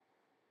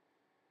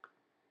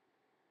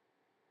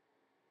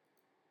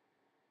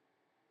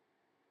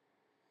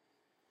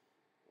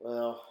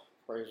Well,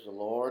 praise the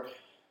Lord.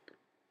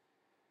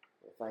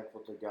 We're thankful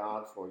to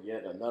God for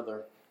yet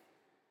another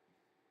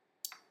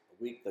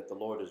week that the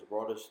Lord has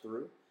brought us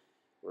through.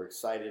 We're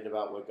excited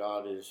about what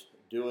God is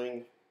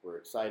doing. We're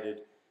excited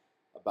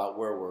about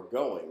where we're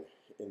going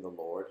in the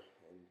Lord.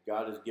 And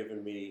God has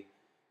given me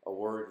a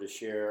word to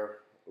share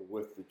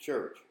with the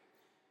church.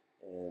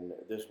 And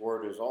this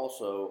word is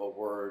also a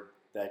word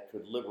that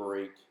could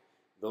liberate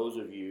those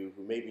of you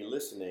who may be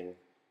listening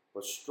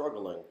but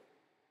struggling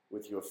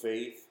with your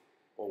faith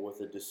or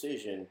with a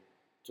decision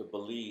to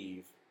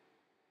believe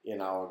in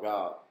our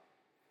God.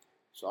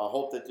 So I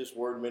hope that this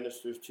word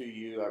ministers to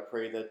you. I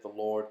pray that the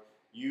Lord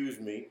use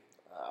me.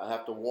 I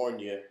have to warn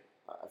you,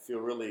 I feel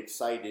really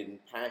excited and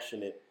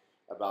passionate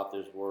about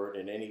this word.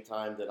 And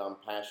anytime that I'm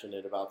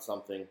passionate about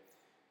something,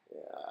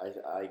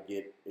 I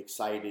get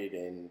excited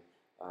and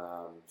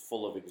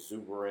full of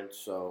exuberance.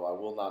 So I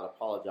will not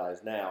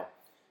apologize now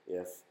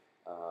if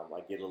I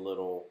get a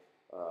little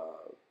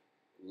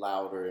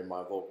louder in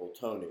my vocal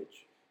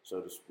tonage, so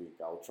to speak.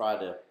 I'll try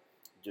to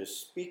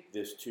just speak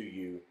this to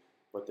you,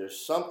 but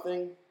there's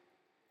something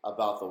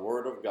about the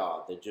Word of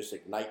God that just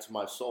ignites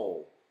my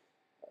soul.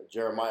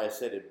 Jeremiah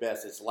said it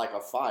best, it's like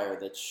a fire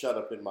that's shut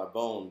up in my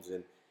bones,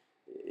 and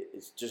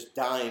it's just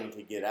dying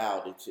to get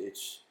out.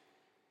 It's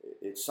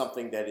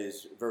something that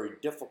is very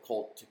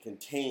difficult to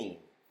contain,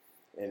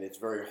 and it's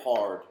very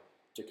hard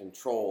to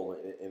control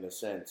in a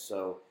sense.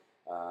 So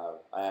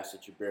I ask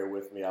that you bear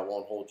with me. I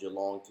won't hold you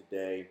long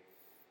today.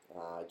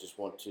 I just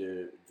want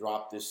to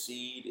drop this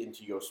seed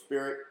into your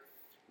spirit,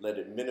 let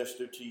it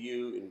minister to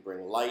you and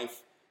bring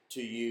life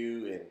to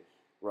you and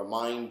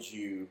remind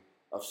you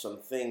of some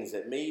things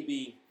that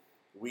maybe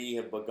we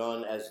have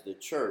begun as the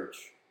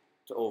church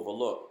to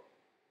overlook.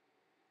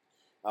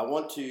 I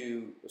want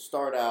to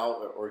start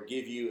out or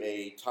give you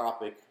a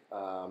topic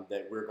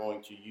that we're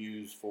going to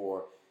use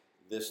for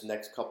this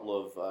next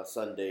couple of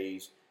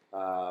Sundays,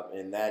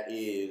 and that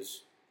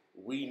is,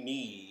 we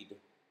need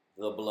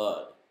the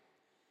blood.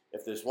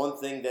 If there's one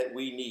thing that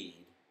we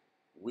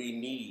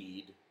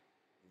need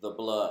the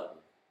blood.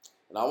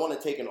 And I want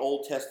to take an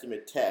Old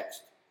Testament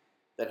text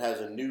that has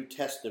a New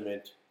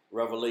Testament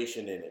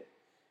revelation in it.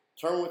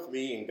 Turn with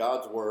me in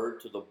God's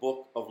Word to the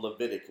book of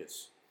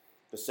Leviticus,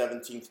 the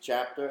 17th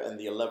chapter and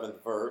the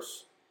 11th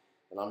verse.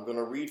 And I'm going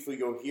to read for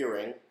your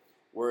hearing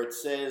where it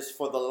says,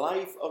 "For the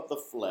life of the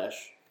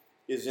flesh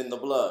is in the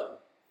blood,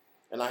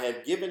 and I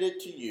have given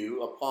it to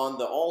you upon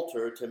the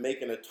altar to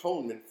make an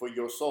atonement for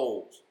your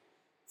souls.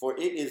 For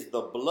it is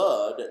the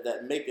blood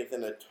that maketh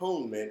an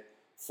atonement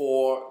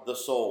for the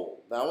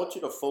soul." Now I want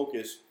you to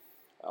focus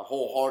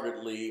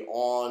wholeheartedly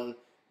on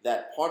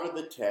that part of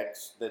the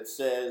text that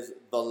says,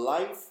 the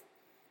life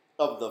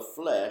of the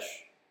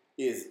flesh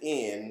is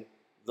in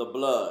the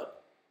blood.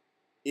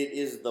 It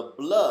is the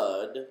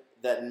blood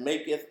that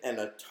maketh an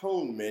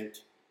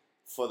atonement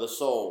for the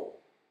soul.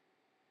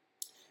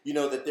 You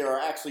know that there are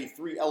actually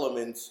three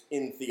elements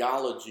in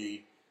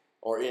theology,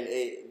 or in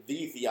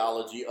the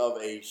theology of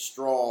a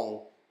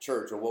strong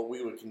church, or what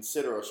we would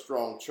consider a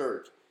strong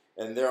church.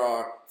 And there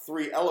are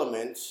three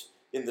elements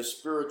in the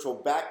spiritual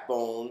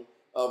backbone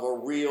of a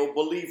real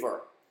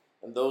believer.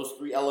 And those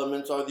three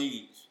elements are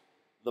these: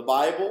 the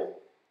Bible,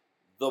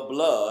 the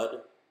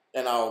blood,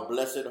 and our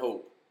blessed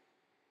hope.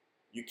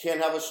 You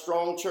can't have a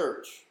strong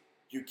church,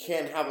 you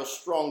can't have a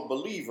strong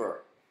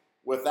believer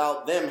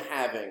without them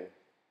having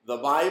the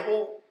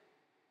Bible,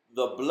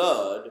 the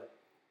blood,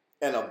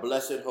 and a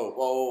blessed hope.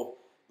 Oh,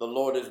 the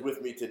Lord is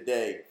with me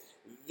today.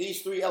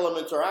 These three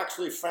elements are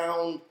actually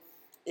found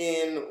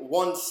in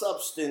one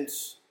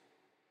substance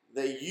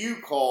that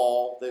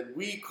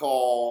we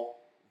call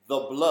the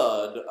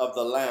blood of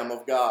the Lamb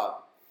of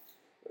God.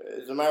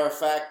 As a matter of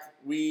fact,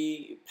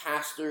 we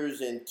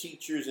pastors and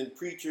teachers and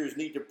preachers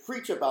need to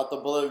preach about the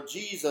blood of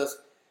Jesus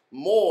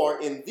more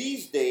in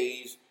these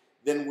days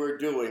than we're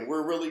doing.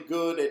 We're really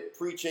good at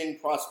preaching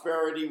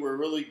prosperity. We're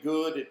really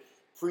good at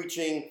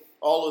preaching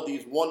all of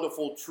these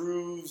wonderful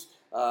truths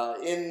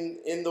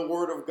in the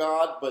Word of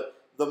God, but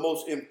the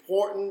most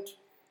important,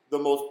 the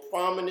most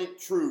prominent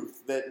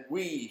truth that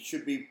we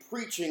should be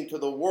preaching to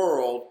the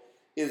world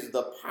is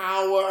the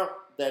power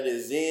that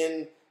is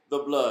in the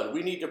blood.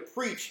 We need to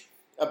preach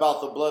about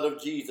the blood of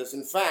Jesus.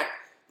 In fact,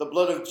 the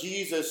blood of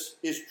Jesus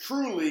is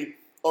truly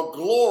a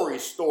glory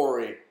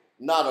story,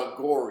 not a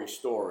gory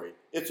story.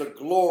 It's a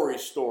glory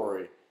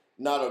story,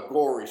 not a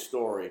gory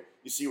story.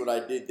 You see what I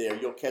did there?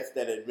 You'll catch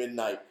that at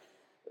midnight.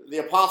 The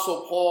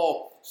Apostle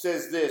Paul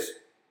says this: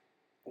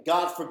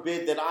 God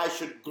forbid that I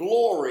should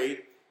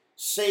glory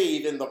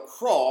save in the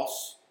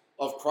cross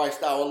of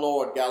Christ our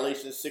Lord,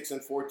 Galatians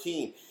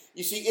 6:14.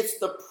 You see, it's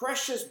the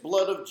precious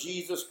blood of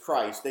Jesus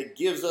Christ that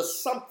gives us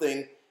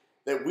something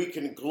that we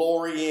can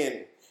glory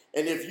in.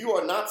 And if you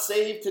are not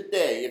saved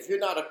today, if you're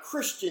not a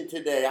Christian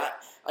today,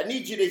 I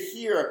need you to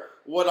hear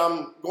what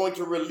I'm going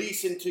to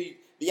release into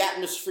the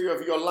atmosphere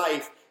of your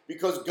life,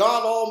 because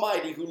God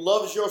Almighty, who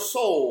loves your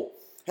soul,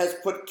 has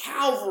put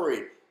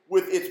Calvary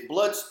with its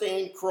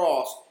blood-stained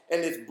cross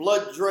and its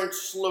blood-drenched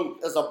slope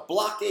as a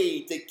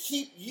blockade to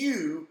keep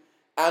you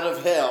out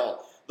of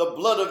hell. the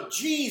blood of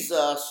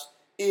Jesus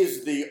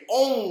is the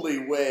only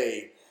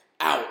way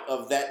out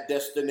of that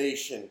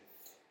destination.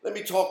 Let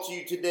me talk to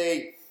you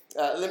today.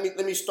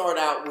 Let me start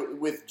out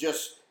with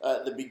just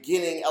the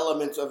beginning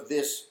elements of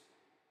this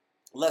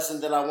lesson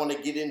that I want to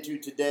get into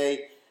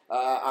today.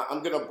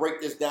 I'm going to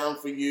break this down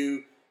for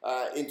you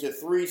into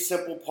three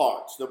simple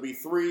parts. There'll be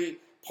three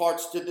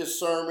parts to this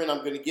sermon.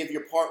 I'm going to give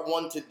you part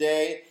one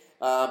today,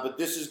 but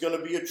this is going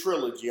to be a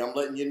trilogy. I'm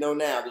letting you know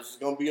now. This is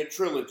going to be a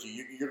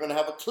trilogy. You're going to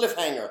have a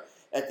cliffhanger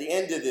at the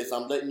end of this.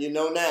 I'm letting you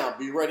know now.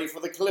 Be ready for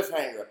the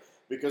cliffhanger,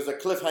 because the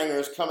cliffhanger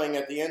is coming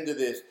at the end of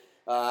this.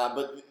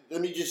 But let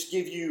me just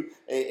give you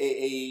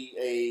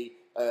a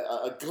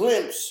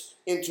glimpse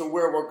into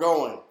where we're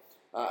going.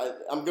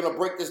 I'm going to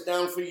break this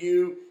down for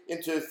you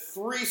into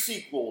three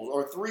sequels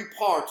or three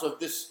parts of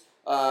this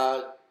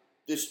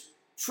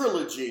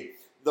trilogy: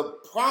 the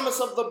promise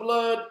of the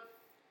blood,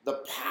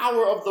 the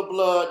power of the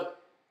blood,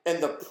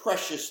 and the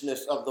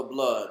preciousness of the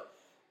blood.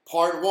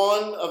 Part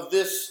one of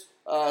this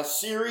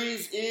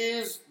series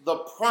is the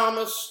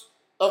promise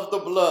of the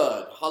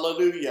blood.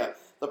 Hallelujah.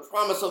 The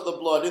promise of the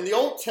blood. In the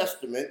Old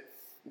Testament,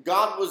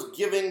 God was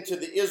giving to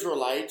the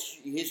Israelites,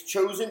 his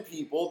chosen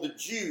people, the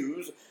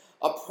Jews,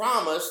 a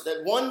promise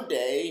that one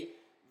day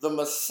the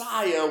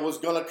Messiah was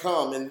going to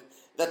come, and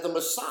that the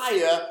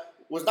Messiah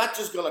was not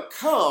just going to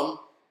come,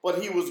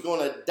 but he was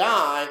going to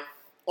die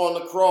on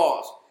the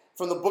cross.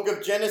 From the book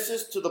of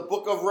Genesis to the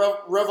book of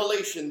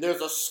Revelation,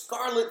 there's a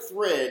scarlet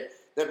thread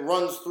that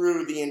runs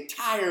through the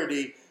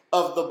entirety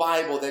of the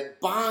Bible that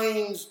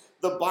binds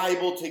the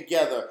Bible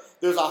together.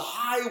 There's a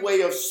highway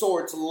of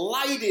sorts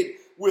lighted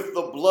with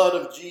the blood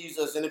of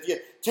Jesus. And if you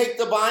take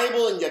the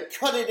Bible and you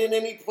cut it in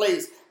any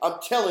place, I'm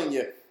telling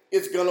you,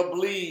 it's going to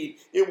bleed.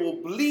 It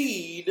will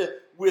bleed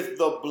with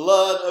the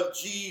blood of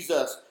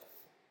Jesus.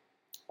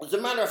 As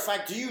a matter of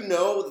fact, do you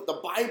know that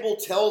the Bible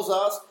tells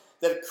us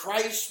that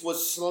Christ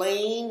was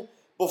slain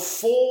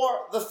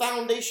before the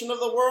foundation of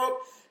the world?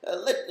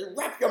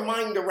 Wrap your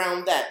mind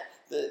around that.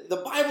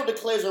 The Bible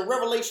declares in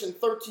Revelation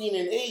 13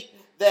 and 8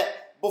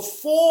 that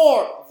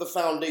before the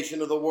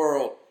foundation of the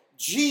world,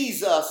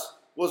 Jesus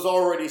was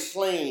already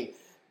slain.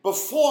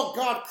 Before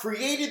God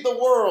created the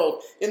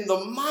world, in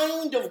the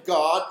mind of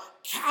God,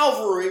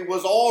 Calvary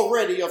was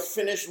already a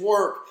finished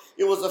work.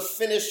 It was a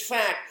finished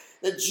fact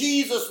that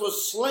Jesus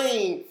was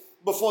slain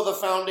before the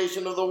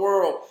foundation of the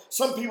world.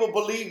 Some people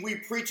believe we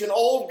preach an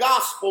old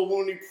gospel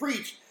when we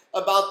preach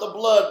about the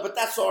blood, but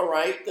that's all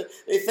right.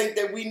 They think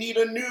that we need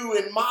a new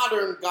and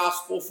modern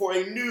gospel for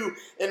a new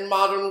and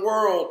modern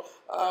world.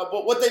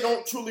 But what they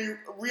don't truly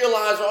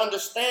realize or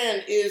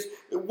understand is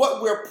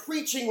what we're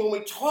preaching when we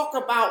talk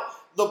about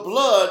the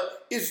blood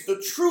is the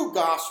true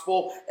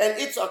gospel, and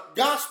it's a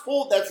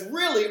gospel that's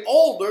really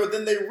older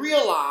than they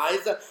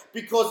realize,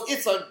 because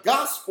it's a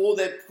gospel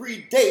that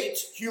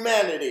predates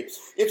humanity.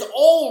 It's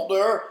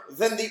older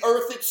than the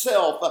earth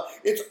itself.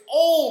 It's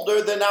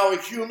older than our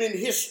human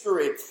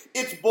history.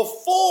 It's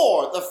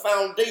before the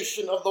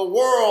foundation of the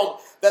world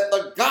that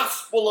the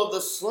gospel of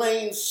the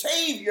slain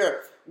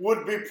Savior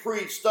would be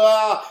preached.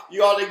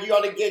 You ought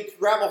to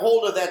grab a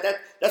hold of that.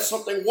 That's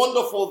something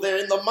wonderful there.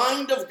 In the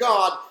mind of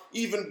God,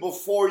 even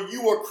before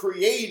you were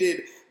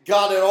created,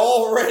 God had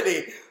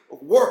already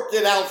worked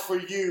it out for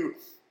you.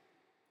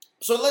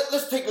 So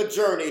let's take a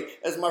journey.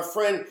 As my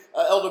friend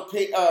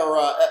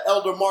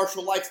Elder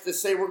Marshall likes to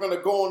say, we're going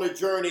to go on a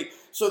journey.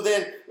 So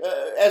then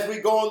as we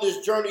go on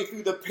this journey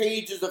through the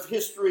pages of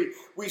history,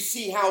 we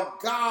see how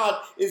God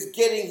is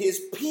getting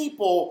his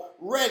people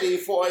ready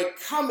for a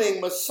coming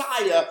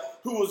Messiah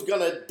who was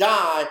going to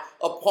die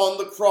upon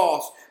the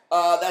cross.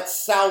 That's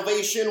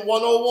Salvation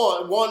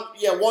 101.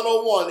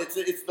 101.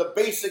 It's the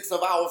basics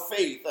of our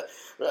faith.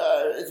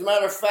 As a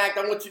matter of fact,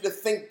 I want you to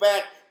think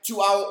back to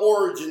our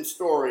origin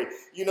story.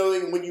 You know,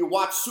 when you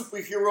watch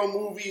superhero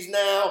movies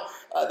now,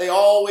 they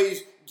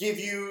always give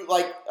you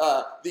like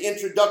the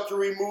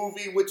introductory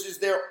movie, which is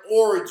their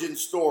origin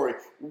story,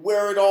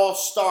 where it all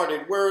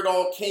started, where it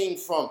all came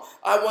from.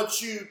 I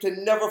want you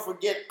to never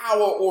forget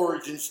our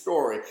origin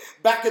story.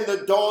 Back in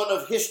the dawn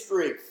of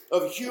history,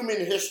 of human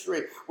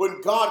history,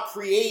 when God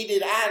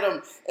created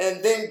Adam,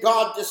 and then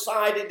God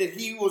decided that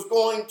he was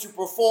going to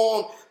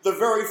perform the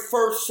very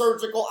first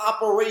surgical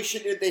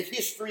operation in the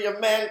history of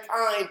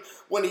mankind,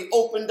 when he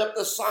opened up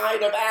the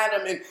side of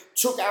Adam and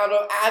took out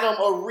of Adam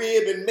a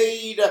rib and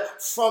made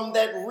from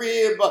that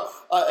rib,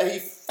 he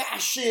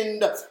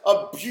fashioned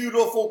a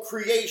beautiful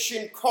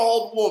creation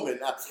called woman.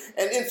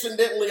 And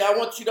incidentally, I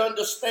want you to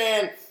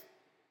understand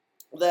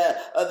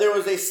that there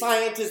was a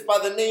scientist by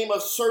the name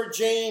of Sir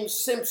James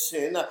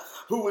Simpson,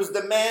 who was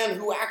the man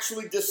who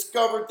actually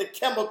discovered the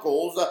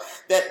chemicals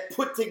that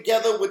put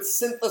together would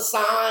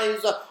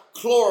synthesize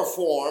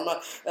chloroform,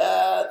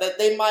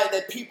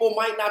 that people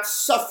might not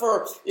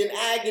suffer in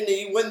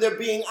agony when they're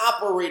being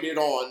operated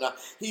on.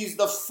 He's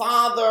the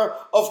father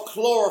of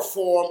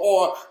chloroform,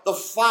 or the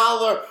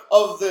father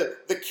of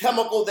the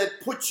chemical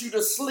that puts you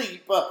to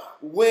sleep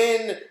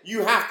when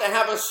you have to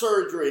have a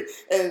surgery.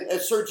 And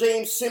Sir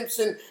James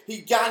Simpson,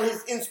 he got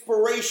his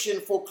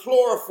inspiration for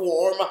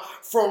chloroform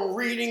from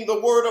reading the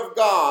Word of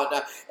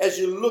God. As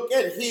you look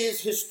at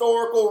his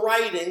historical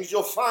writings,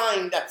 you'll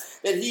find that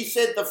he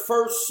said the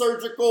first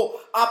surgical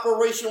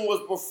operation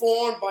was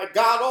performed by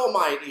God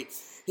Almighty.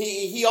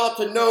 He ought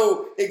to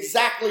know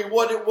exactly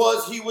what it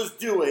was he was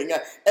doing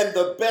and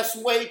the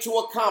best way to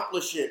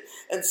accomplish it.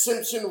 And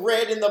Simpson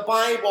read in the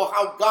Bible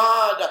how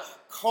God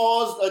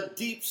caused a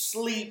deep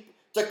sleep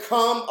to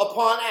come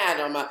upon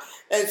Adam.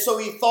 And so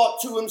he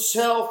thought to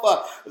himself,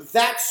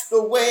 that's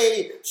the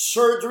way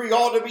surgery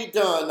ought to be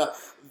done.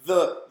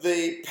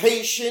 The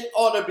patient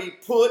ought to be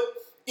put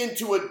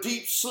into a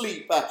deep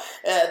sleep.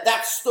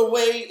 That's the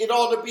way it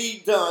ought to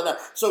be done.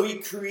 So he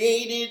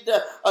created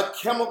a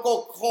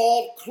chemical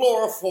called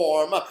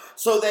chloroform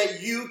so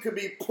that you could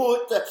be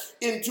put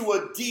into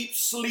a deep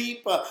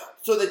sleep,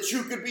 so that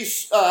you could be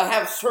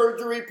have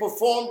surgery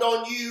performed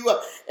on you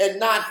and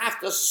not have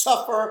to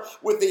suffer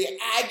with the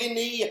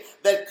agony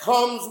that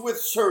comes with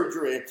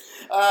surgery.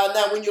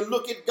 Now, when you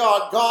look at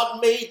God,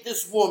 God made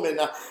this woman.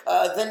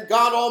 Then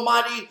God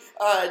Almighty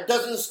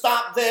doesn't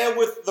stop there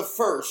with the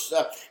first.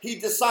 He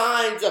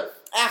decides,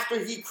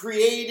 after he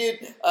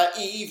created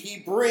Eve, he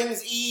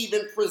brings Eve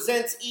and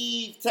presents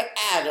Eve to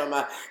Adam.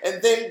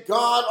 And then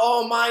God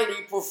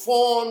Almighty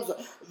performs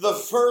the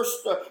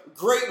first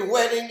great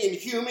wedding in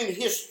human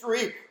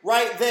history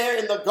right there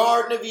in the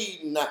Garden of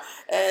Eden.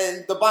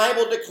 And the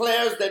Bible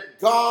declares that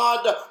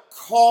God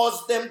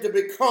caused them to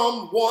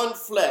become one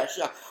flesh.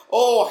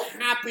 Oh,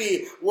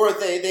 happy were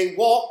they. They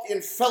walked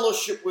in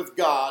fellowship with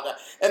God,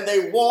 and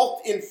they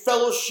walked in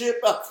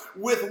fellowship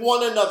with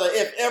one another.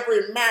 If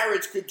every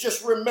marriage could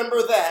just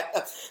remember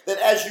that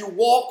as you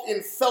walk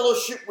in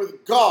fellowship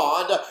with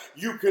God,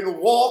 you can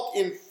walk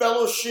in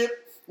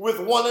fellowship with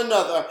one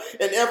another.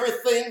 And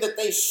everything that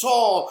they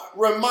saw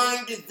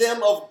reminded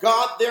them of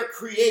God, their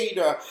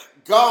creator,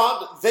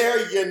 God,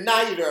 their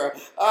uniter.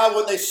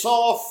 When they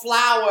saw a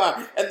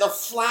flower and the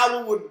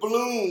flower would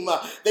bloom,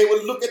 they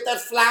would look at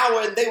that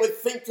flower and they would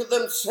think to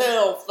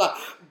themselves,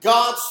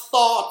 God's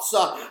thoughts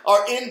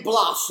are in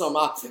blossom.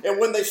 And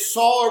when they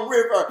saw a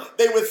river,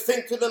 they would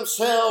think to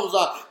themselves,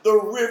 the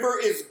river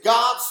is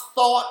God's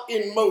thought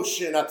in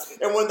motion.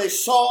 And when they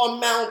saw a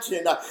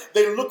mountain,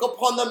 they look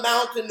upon the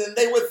mountain and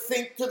they would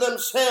think to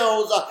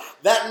themselves,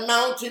 that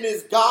mountain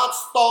is God's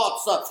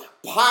thoughts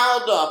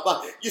piled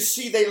up. You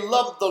see, they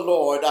loved the Lord.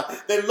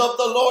 They loved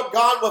the Lord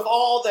God with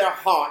all their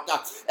heart,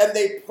 and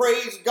they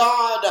praised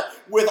God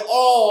with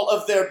all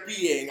of their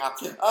being.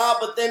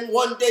 But then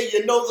one day,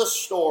 you know the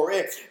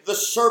story, the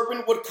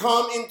serpent would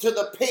come into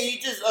the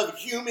pages of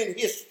human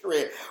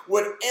history,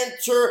 would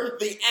enter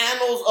the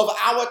annals of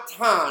our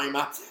time.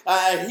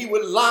 He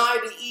would lie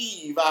to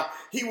Eve.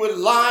 He would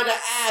lie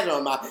to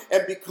Adam.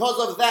 And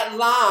because of that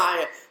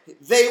lie,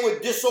 they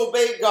would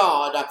disobey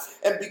God,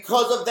 and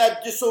because of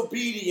that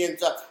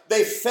disobedience,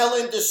 they fell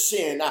into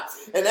sin.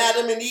 And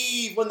Adam and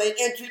Eve, when they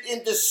entered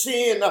into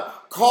sin,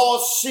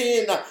 caused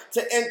sin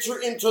to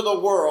enter into the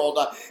world.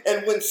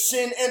 And when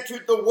sin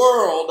entered the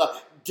world,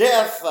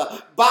 death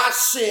by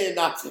sin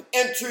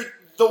entered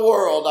the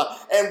world.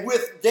 And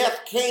with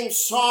death came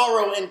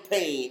sorrow and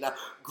pain,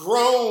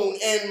 groan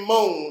and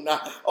moan.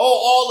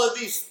 All of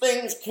these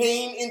things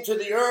came into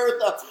the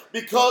earth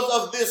because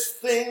of this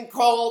thing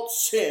called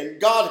sin.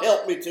 God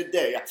help me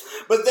today.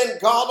 But then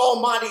God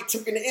Almighty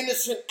took an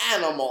innocent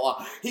animal.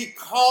 He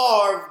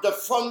carved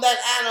from that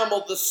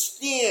animal the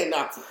skin,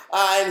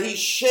 and he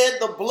shed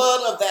the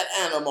blood of that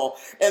animal.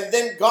 And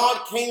then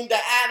God came to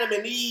Adam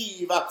and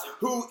Eve,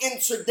 who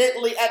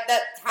incidentally at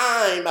that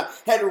time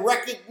had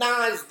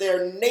recognized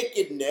their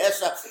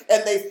nakedness,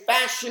 and they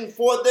fashioned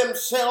for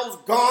themselves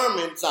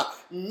garments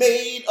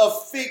made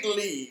of fig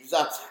leaves.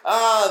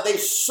 They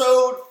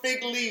sewed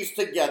fig leaves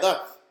together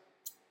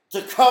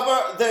to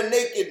cover their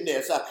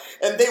nakedness.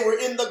 And they were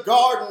in the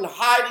garden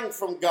hiding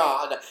from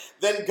God.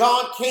 Then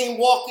God came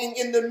walking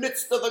in the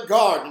midst of the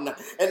garden.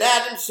 And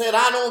Adam said,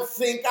 I don't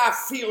think I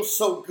feel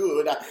so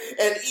good.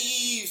 And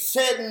Eve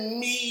said,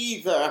 me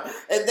either.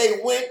 And they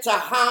went to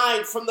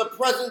hide from the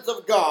presence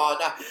of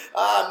God.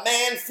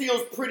 Man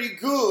feels pretty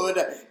good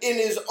in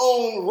his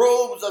own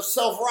robes of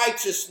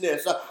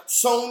self-righteousness,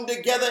 sewn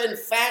together and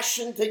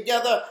fashioned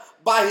together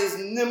by his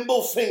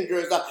nimble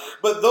fingers.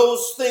 But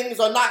those things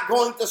are not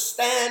going to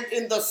stand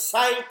in the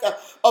sight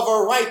of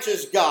a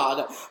righteous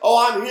God.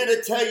 Oh, I'm here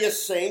to tell you,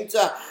 saints,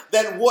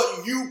 that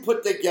what you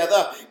put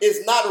together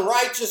is not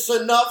righteous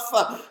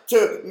enough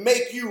to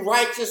make you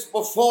righteous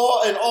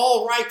before an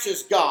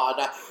all-righteous God.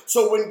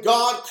 So when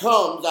God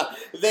comes,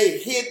 they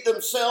hid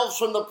themselves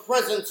from the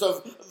presence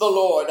of the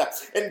Lord.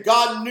 And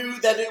God knew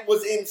that it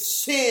was in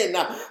sin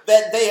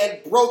that they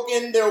had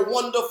broken their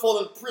wonderful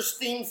and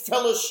pristine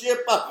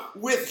fellowship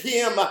with him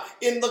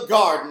in the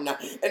garden.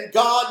 And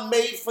God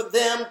made for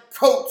them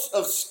coats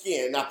of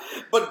skin.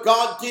 But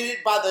God did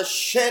it by the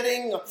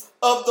shedding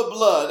of the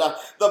blood.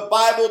 The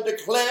Bible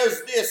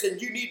declares this,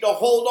 and you need to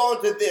hold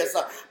on to this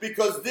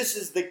because this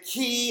is the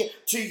key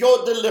to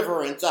your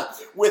deliverance.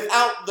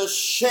 Without the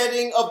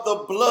shedding of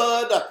the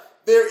blood,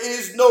 there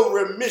is no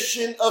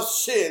remission of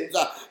sins.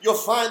 You'll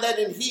find that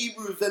in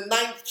Hebrews, the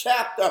 9th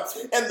chapter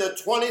and the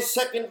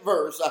 22nd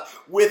verse.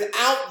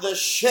 Without the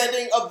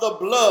shedding of the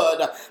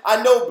blood,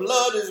 I know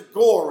blood is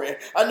gory.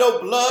 I know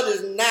blood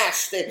is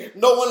nasty.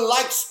 No one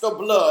likes the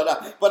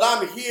blood. But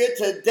I'm here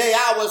today.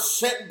 I was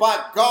sent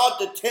by God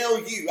to tell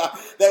you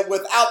that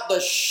without the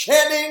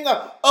shedding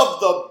of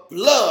the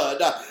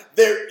blood,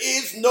 there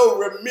is no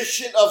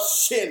remission of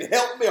sin.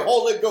 Help me,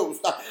 Holy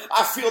Ghost.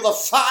 I feel the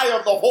fire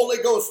of the Holy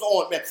Ghost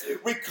on me.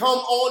 We come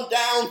on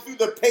down through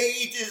the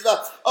pages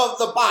of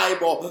the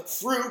Bible,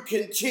 through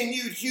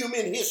continued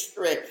human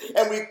history,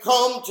 and we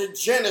come to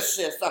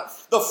Genesis,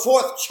 the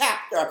 4th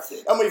chapter,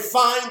 and we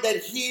find that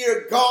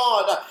here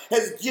God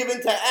has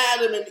given to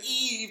Adam and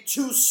Eve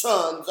 2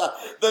 sons.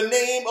 The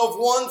name of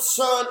one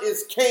son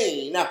is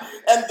Cain,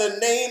 and the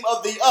name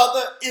of the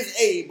other is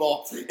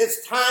Abel.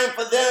 It's time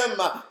for them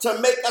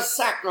to make a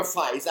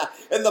sacrifice.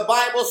 And the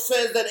Bible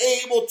says that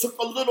Abel took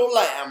a little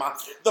lamb,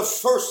 the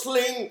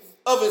firstling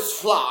of his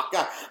flock,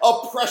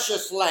 a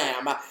precious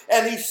lamb,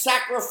 and he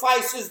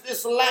sacrifices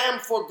this lamb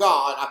for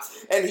God,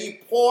 and he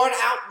poured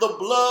out the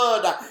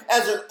blood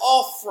as an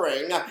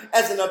offering,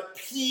 as an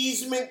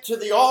appeasement to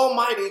the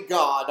Almighty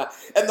God.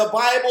 And the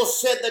Bible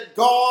said that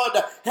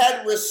God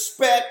had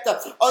respect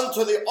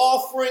unto the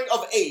offering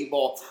of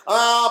Abel.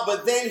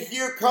 But then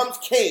here comes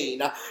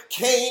Cain.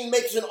 Cain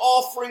makes an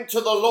offering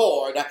to the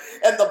Lord,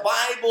 and the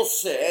Bible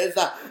says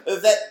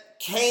that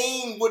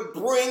Cain would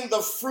bring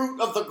the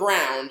fruit of the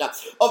ground,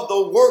 of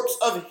the works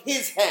of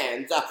his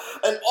hands,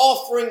 an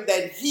offering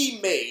that he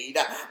made,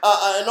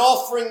 an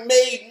offering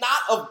made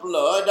not of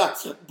blood,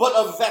 but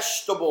of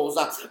vegetables,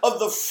 of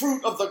the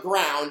fruit of the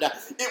ground.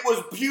 It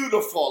was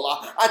beautiful.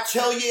 I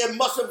tell you, it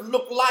must have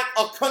looked like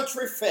a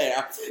country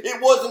fair. It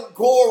wasn't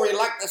gory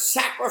like the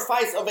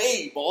sacrifice of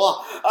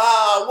Abel.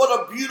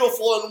 What a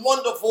beautiful and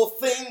wonderful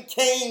thing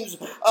Cain's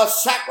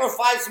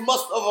sacrifice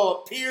must have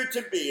appeared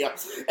to be.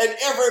 And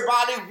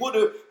everybody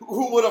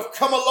who would have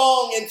come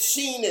along and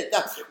seen it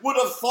would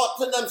have thought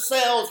to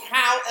themselves,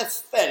 how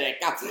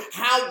aesthetic,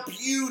 how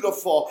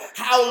beautiful,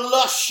 how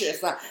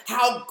luscious,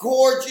 how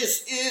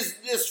gorgeous is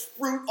this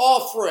fruit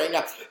offering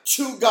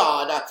to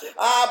God.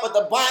 But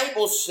the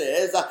Bible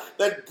says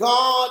that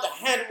God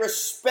had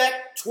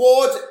respect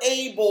towards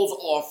Abel's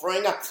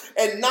offering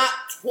and not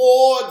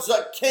towards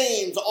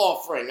Cain's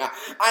offering.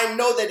 I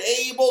know that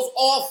Abel's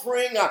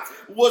offering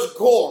was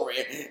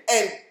gory,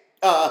 and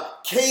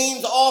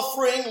Cain's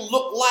offering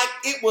looked like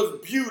it was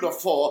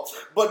beautiful,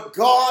 but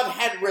God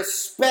had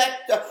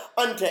respect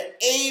unto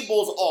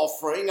Abel's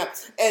offering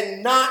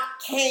and not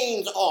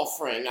Cain's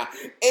offering.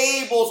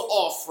 Abel's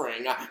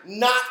offering,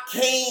 not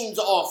Cain's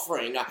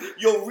offering.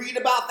 You'll read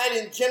about that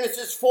in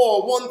Genesis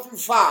 4, 1 through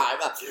 5.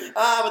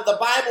 But the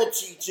Bible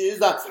teaches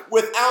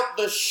without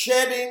the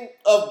shedding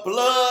of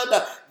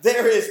blood,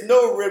 there is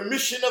no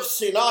remission of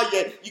sin. Oh,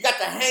 you got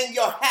to hang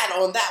your hat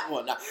on that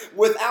one.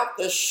 Without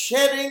the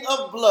shedding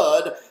of blood,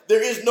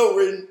 there is no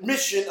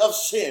remission of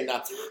sin.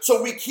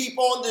 So we keep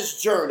on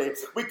this journey.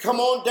 We come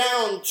on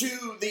down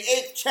to the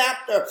 8th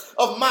chapter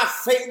of my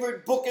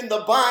favorite book in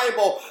the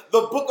Bible,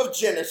 the book of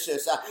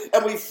Genesis.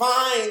 And we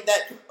find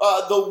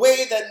that the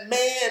way that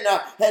man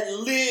had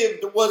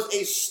lived was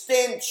a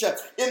stench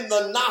in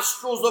the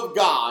nostrils of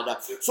God.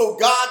 So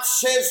God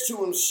says to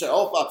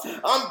himself,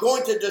 I'm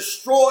going to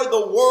destroy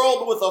the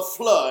world with a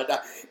flood.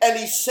 And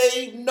he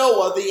saved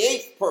Noah, the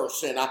 8th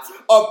person,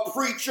 a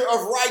preacher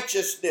of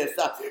righteousness.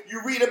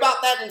 You read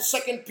about that in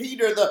 2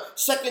 Peter, the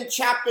 2nd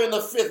chapter and the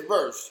 5th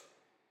verse.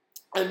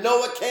 And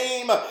Noah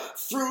came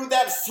through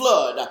that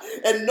flood,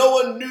 and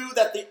Noah knew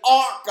that the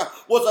ark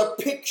was a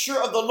picture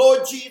of the Lord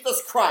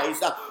Jesus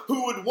Christ,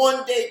 who would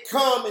one day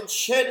come and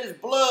shed his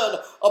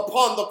blood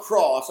upon the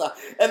cross.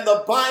 And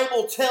the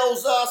Bible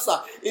tells us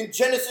in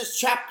Genesis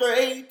chapter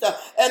 8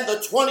 and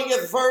the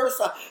 20th verse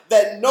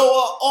that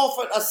Noah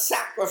offered a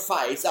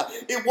sacrifice.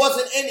 It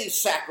wasn't any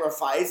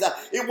sacrifice.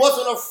 It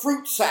wasn't a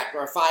fruit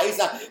sacrifice.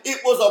 It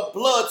was a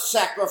blood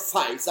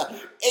sacrifice.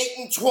 8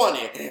 and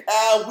 20.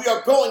 We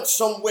are going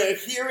somewhere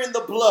here in the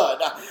blood.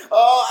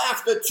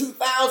 After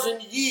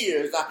 2,000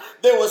 years,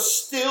 there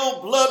was still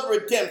blood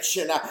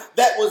redemption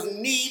that was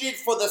needed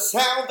for the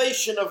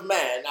salvation of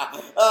man.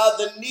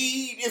 The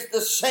need is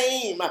the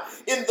same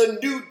in the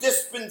new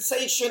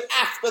dispensation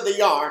after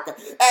the ark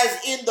as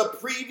in the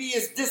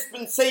previous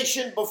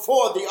dispensation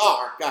before the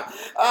ark.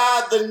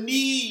 The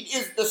need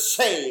is the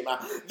same.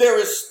 There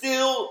is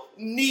still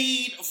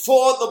need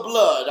for the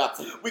blood.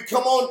 We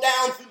come on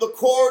down through the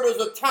corridors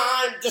of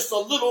time just a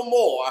little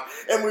more,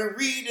 and we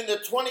read in the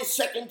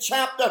 22nd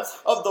chapter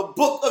of the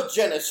book of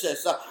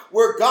Genesis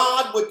where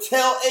God would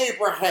tell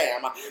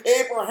Abraham,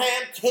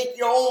 take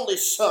your only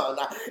son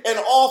and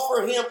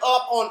offer him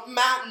up on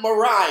Mount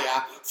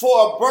Moriah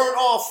for a burnt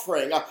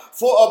offering,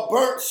 for a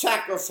burnt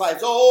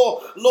sacrifice.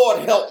 Oh, Lord,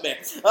 help me.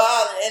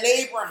 And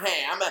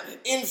Abraham,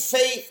 in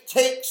faith,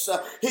 takes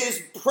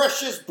his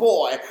precious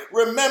boy.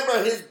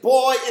 Remember, his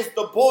boy is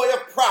the boy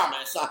of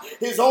promise,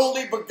 his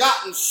only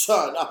begotten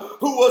son,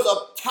 who was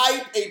a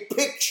type, a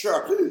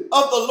picture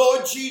of the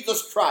Lord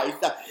Jesus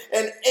Christ.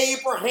 And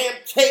Abraham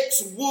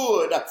takes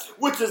wood,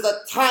 which is a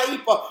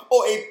type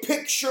or a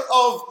picture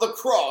of the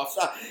cross.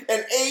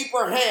 And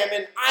Abraham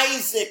and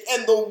Isaac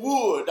and the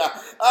wood,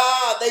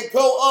 they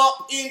go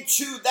up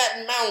into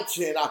that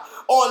mountain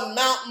on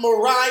Mount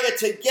Moriah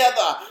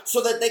together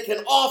so that they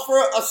can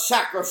offer a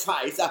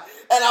sacrifice.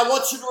 And I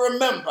want you to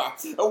remember,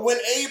 when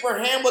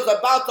Abraham was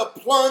about to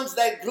plunge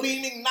that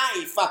gleaming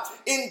knife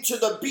into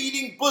the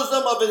beating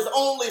bosom of his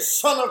only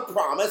son of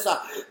promise,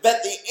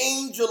 that the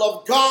angel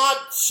of God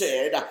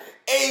said,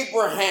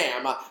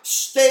 Abraham,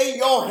 stay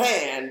your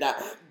hand.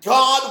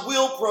 God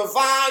will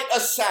provide a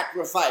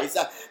sacrifice.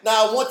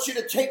 Now I want you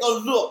to take a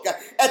look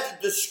at the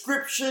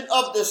description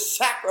of the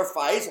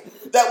sacrifice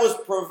that was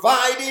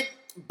provided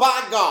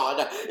by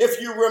God. If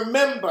you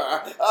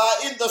remember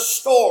in the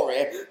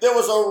story, there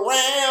was a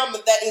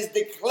ram that is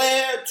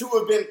declared to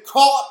have been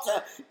caught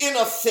in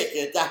a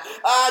thicket.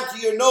 Do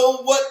you know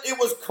what it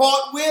was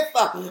caught with?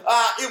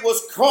 It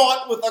was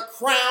caught with a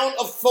crown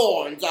of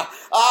thorns.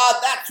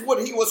 That's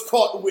what he was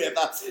caught with.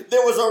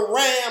 There was a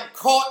ram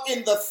caught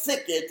in the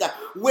thicket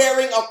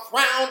wearing a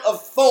crown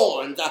of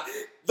thorns.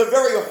 The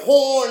very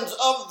horns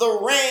of the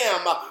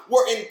ram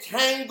were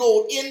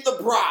entangled in the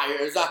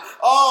briars.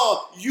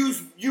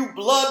 You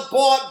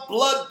blood-bought,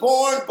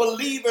 blood-born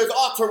believers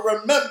ought to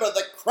remember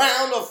the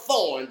crown of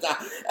thorns.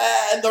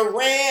 And the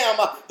ram,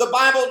 the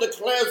Bible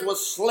declares,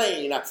 was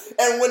slain.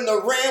 And when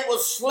the ram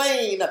was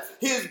slain,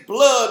 his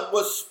blood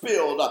was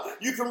spilled.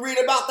 You can read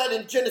about that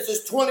in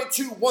Genesis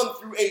 22, 1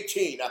 through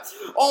 18.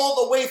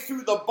 All the way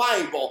through the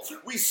Bible,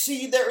 we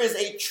see there is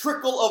a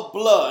trickle of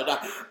blood.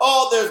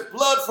 There's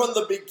blood from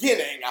the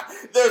beginning.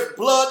 There's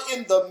blood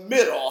in the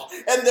middle,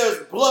 and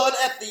there's blood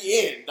at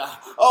the end.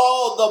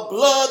 The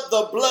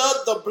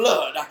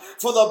blood.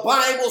 For the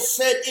Bible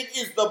said it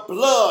is the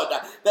blood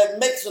that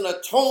makes an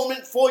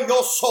atonement for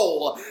your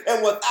soul.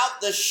 And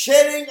without the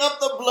shedding of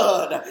the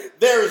blood,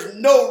 there is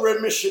no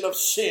remission of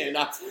sin.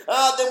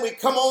 Then we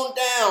come on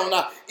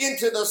down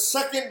into the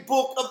second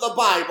book of the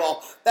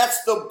Bible.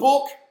 That's the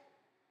book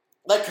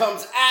that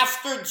comes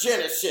after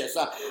Genesis.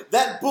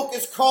 That book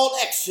is called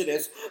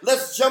Exodus.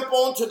 Let's jump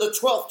on to the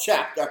 12th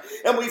chapter.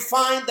 And we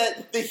find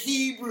that the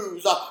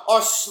Hebrews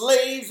are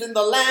slaves in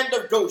the land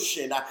of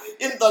Goshen,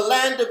 in the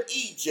land of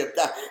Egypt.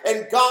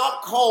 And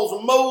God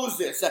calls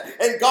Moses.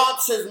 And God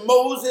says,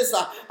 Moses,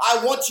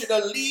 I want you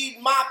to lead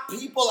my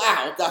people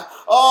out.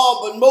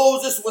 But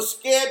Moses was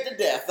scared to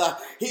death.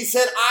 He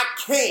said, I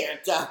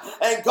can't.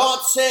 And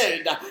God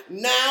said,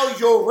 now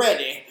you're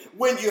ready.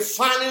 When you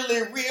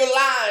finally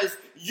realize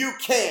you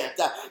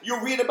can't.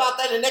 You read about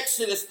that in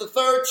Exodus, the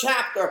 3rd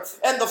chapter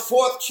and the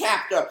 4th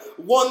chapter,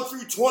 1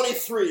 through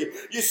 23.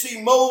 You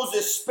see,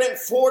 Moses spent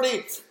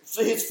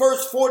his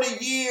first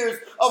 40 years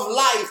of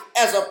life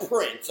as a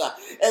prince.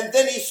 And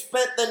then he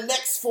spent the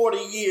next 40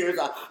 years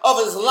of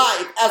his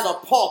life as a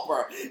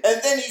pauper. And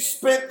then he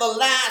spent the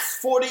last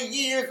 40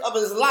 years of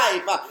his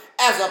life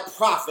as a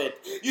prophet.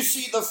 You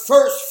see, the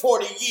first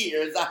 40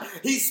 years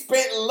he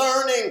spent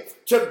learning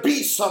to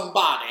be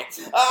somebody.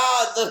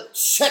 The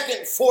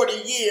second 40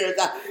 years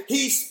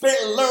he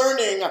spent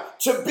learning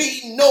to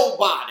be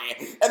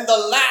nobody. And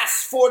the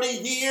last 40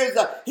 years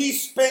he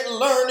spent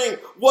learning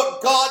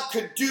what God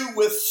could do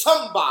with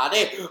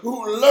somebody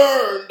who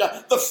learned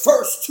the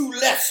first 2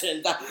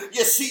 lessons.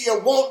 You see, you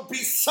won't be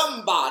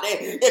somebody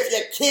if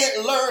you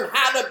can't learn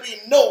how to be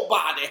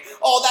nobody.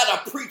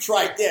 That'll preach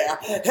right there.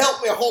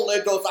 Help me,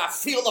 Holy Ghost. I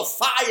feel the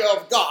fire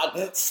of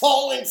God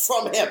falling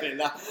from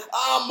heaven.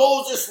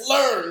 Moses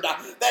learned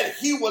that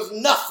he was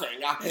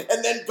nothing.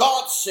 And then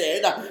God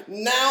said,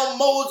 now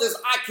Moses,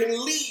 I can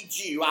lead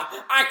you.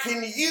 I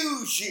can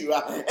use you.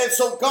 And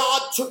so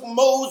God took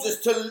Moses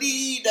to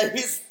lead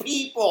his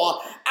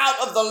people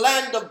out of the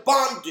land of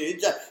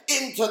bondage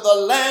into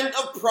the land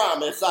of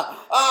promise.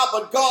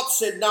 But God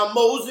said, now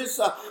Moses,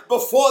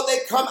 before they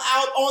come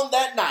out on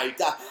that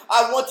night,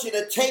 I want you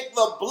to take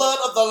the blood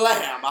of the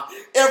lamb,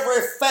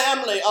 every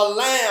family a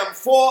lamb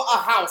for a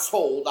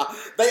household.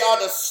 They are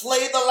to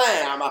slay the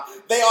lamb.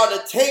 They are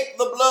to take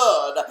the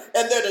blood,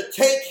 and they're to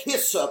take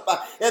hyssop,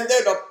 and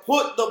they're to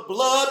put the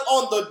blood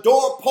on the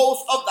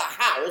doorpost of the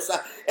house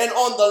and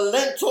on the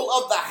lintel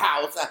of the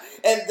house.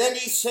 And then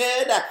he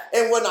said,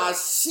 and when I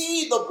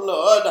see the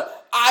blood,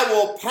 I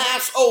will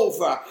pass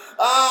over.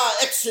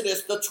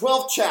 Exodus, the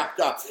 12th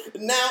chapter.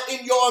 Now,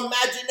 in your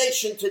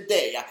imagination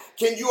today,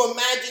 can you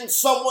imagine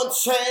someone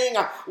saying,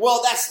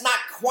 well, that's not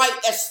quite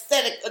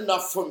aesthetic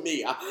enough for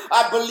me.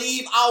 I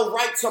believe I'll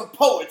write some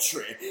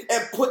poetry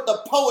and put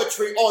the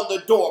poetry on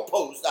the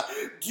doorpost.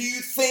 Do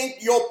you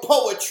think your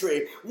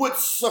poetry would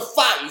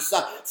suffice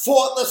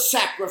for the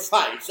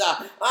sacrifice?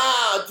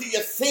 Do you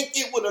think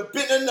it would have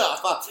been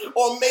enough?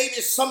 Or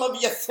maybe some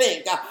of you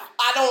think,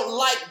 I don't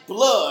like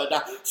blood,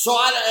 so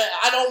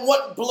I don't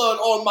want blood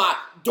on my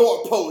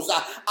doorpost.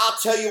 I'll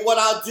tell you what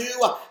I'll do.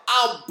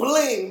 I'll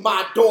bling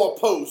my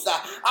doorpost.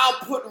 I'll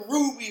put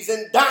rubies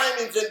and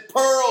diamonds and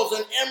pearls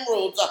and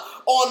emeralds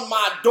on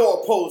my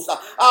doorpost.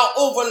 I'll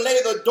overlay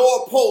the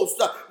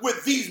doorpost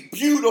with these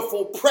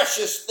beautiful,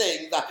 precious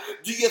things.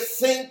 Do you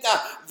think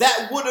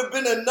that would have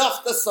been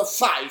enough to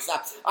suffice?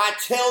 I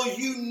tell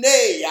you,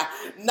 nay,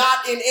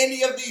 not in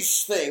any of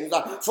these things.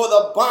 For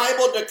the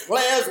Bible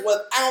declares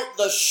without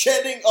the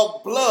shedding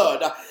of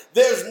blood,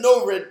 there's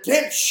no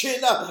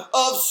redemption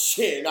of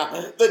sin.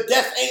 The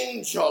death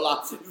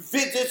angel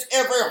visits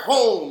every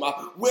home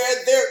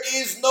where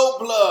there is no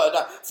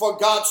blood. For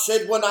God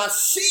said, when I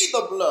see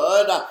the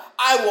blood,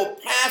 I will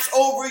pass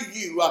over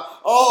you.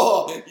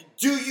 Oh,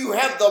 do you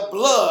have the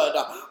blood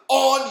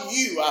on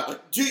you?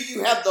 Do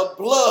you have the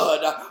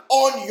blood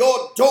on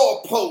your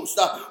doorpost?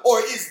 Or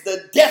is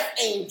the death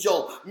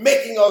angel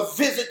making a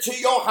visit to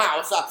your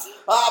house?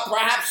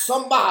 Perhaps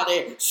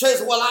somebody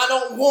says, well, I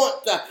don't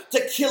want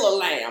to kill a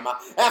lamb.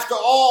 After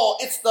all,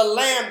 it's the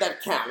lamb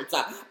that counts.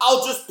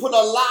 I'll just put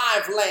a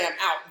live lamb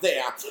out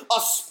there,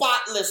 a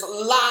spotless,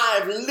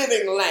 live,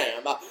 living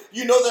lamb.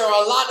 You know, there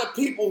are a lot of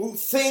people who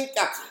think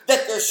that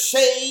they're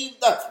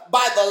saved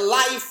by the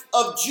life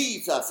of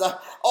Jesus.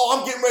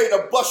 I'm getting ready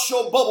to bust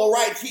your bubble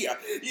right here.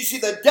 You see,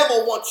 the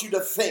devil wants you to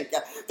think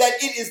that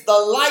it is the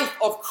life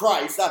of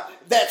Christ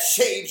that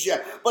saves you.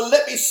 But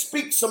let me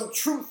speak some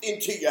truth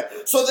into you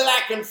so that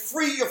I can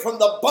free you from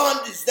the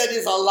bondage that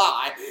is a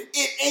lie.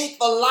 It ain't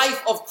the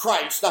life of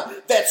Christ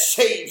that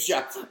saves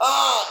you.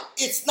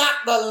 It's not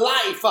the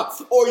life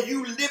or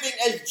you living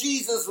as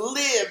Jesus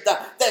lived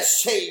that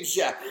saves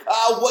you.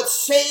 What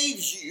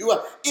saves you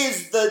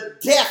is the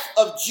death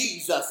of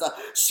Jesus.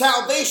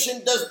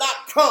 Salvation does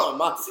not come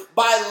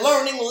by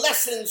learning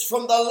lessons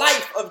from the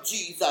life of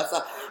Jesus,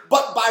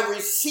 but by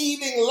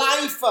receiving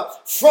life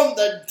from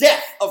the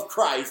death of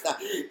Christ. And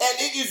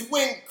it is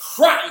when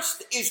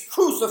Christ is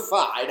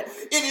crucified,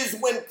 it is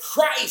when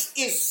Christ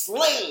is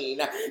slain,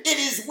 it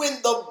is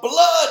when the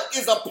blood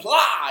is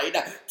applied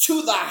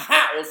to the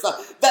house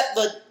that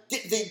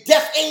the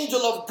death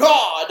angel of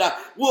God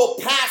will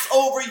pass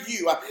over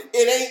you.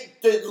 It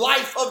ain't the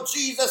life of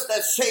Jesus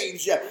that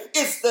saves you.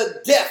 It's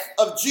the death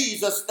of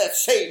Jesus that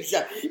saves you.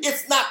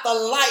 It's not the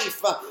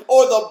life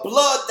or the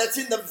blood that's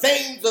in the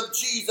veins of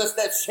Jesus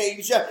that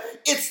saves you.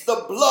 It's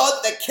the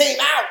blood that came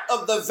out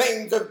of the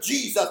veins of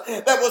Jesus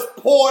that was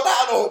poured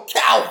out on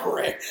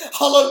Calvary.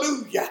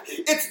 Hallelujah.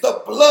 It's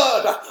the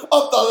blood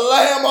of the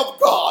Lamb of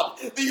God,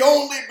 the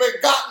only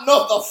begotten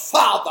of the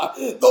Father,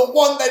 the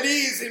one that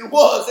is and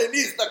was and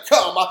is to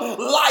come,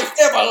 life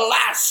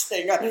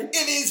everlasting.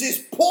 It is his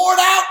poured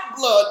out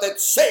blood that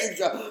saves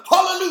you.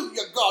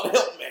 Hallelujah. God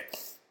help me.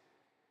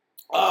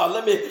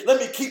 Let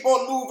me keep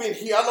on moving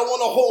here. I don't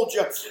want to hold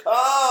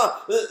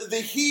you.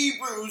 The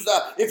Hebrews,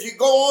 if you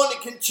go on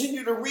and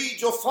continue to read,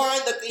 you'll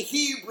find that the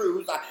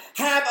Hebrews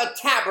have a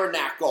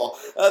tabernacle.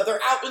 They're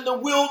out in the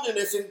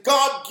wilderness, and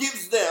God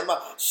gives them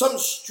some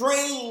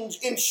strange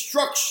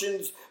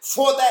instructions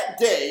for that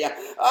day.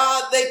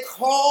 They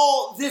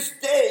call this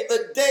day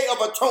the Day of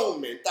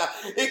Atonement.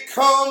 It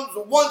comes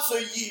once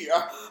a year.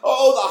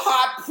 Oh, the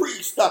high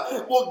priest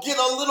will get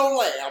a little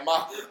lamb,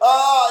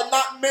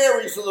 not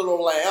Mary's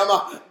little lamb,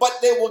 but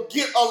they will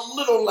get a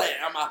little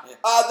lamb.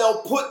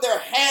 They'll put their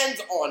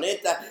hands on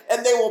it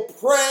and they will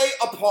pray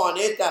upon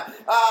it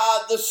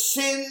the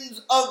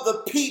sins of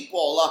the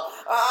people.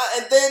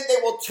 And then they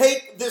will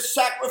take this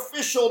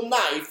sacrificial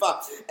knife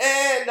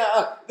and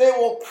they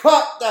will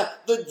cut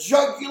the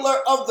jugular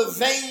of the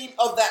vein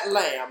of that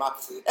lamb.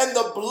 And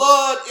the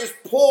blood is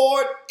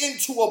poured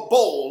into a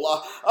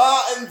bowl.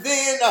 And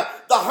then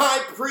the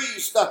high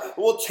priest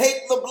will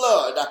take the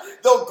blood.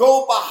 They'll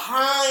go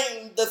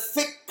behind the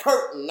thick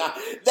curtain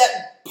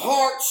that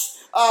parts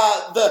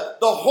the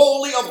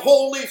Holy of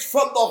Holies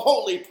from the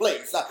holy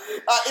place.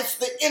 It's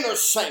the inner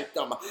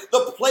sanctum,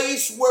 the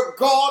place where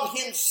God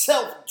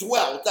himself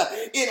dwelt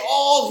in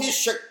all his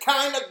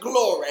Shekinah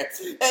glory.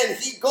 And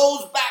he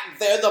goes back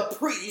there, the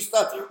priest,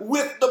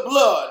 with the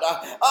blood.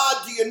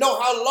 Do you know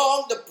how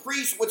long the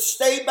priest would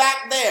stay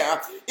back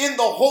there in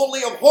the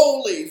Holy of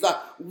Holies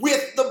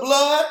with the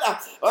blood?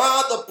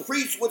 The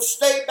priest would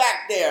stay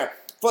back there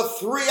for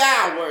 3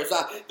 hours.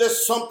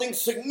 There's something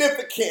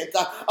significant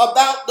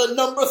about the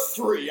number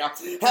 3.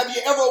 Have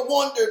you ever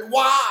wondered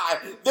why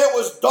there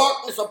was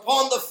darkness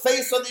upon the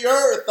face of the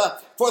earth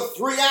for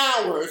 3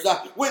 hours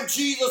when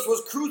Jesus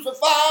was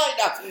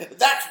crucified?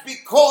 That's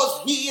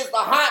because he, as the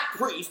high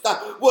priest,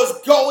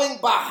 was going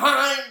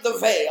behind the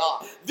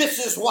veil.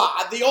 This is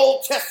why the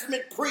Old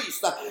Testament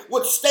priest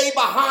would stay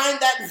behind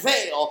that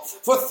veil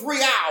for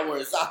 3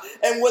 hours.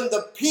 And when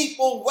the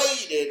people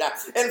waited,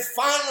 and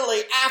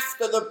finally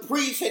after the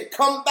priest had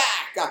come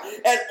back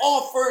and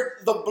offered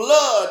the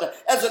blood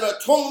as an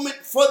atonement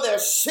for their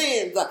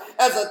sins,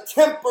 as a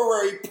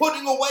temporary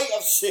putting away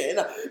of sin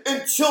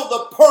until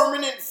the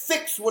permanent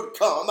fixing fix would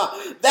come.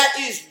 That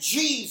is,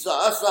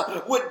 Jesus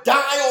would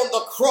die on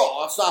the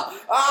cross.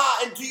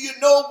 And do you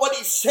know what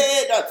he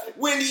said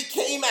when he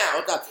came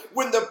out?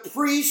 When the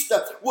priest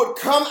would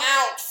come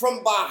out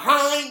from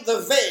behind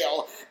the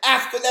veil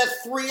after that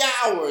 3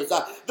 hours,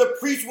 the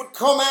priest would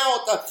come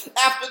out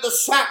after the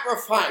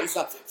sacrifice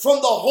from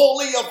the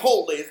Holy of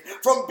Holies,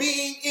 from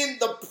being in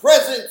the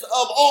presence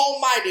of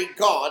Almighty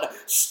God,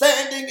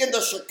 standing in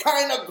the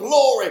Shekinah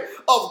glory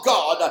of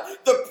God.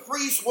 The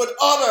priest would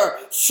utter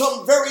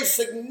some very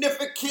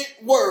significant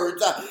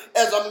words.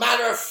 As a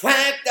matter of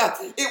fact,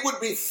 it would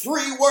be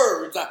 3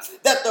 words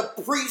that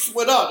the priest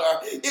would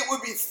utter. It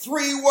would be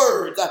 3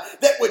 words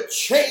that would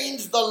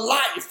change the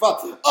life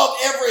of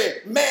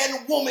every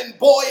man, woman,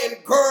 boy,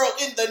 and girl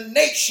in the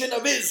nation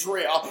of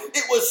Israel.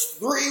 It was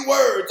 3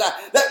 words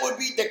that would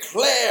be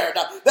declared,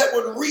 that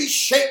would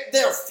reshape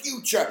their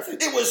future.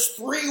 It was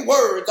 3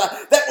 words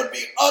that would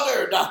be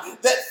uttered,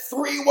 that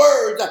 3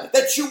 words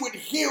that you would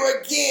hear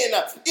again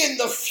in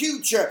the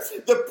future.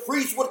 The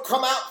priest would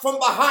come out from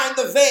behind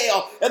the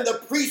veil, and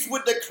the priest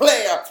would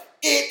declare,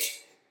 "It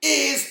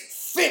is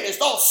finished."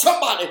 Oh,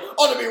 somebody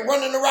ought to be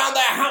running around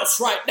their house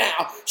right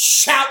now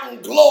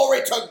shouting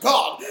glory to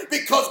God,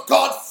 because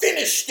God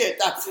finished it.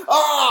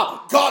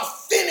 God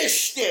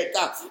finished it.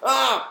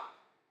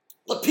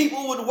 The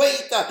people would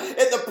wait,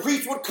 and the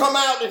priest would come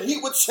out, and he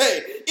would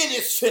say, "It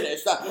is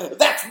finished."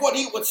 That's what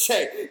he would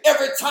say.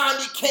 Every time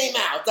he came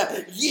out,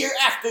 year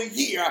after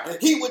year,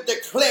 he would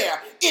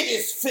declare, "It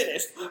is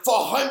finished." For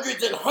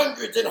hundreds and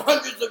hundreds and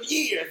hundreds of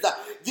years,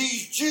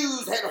 these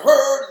Jews had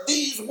heard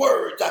these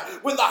words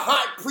when the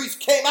high priest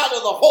came out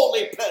of the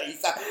holy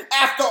place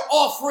after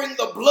offering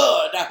the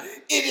blood.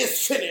 "It is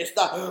finished."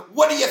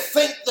 What do you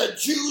think the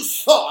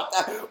Jews thought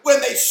when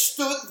they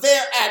stood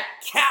there at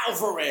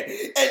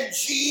Calvary and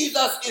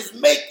Jesus is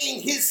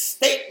making his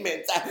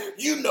statement?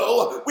 You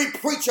know, we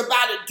preach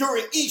about it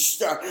during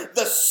Easter,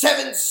 the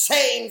 7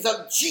 sayings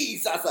of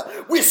Jesus.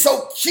 We're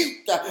so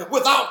cute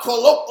with our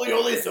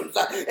colloquialisms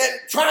and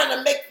trying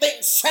to make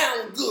things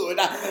sound good,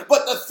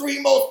 but the 3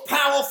 most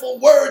powerful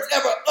words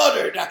ever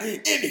uttered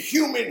in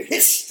human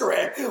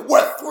history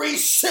were 3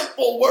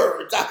 simple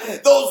words.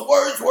 Those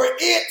words were,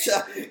 "It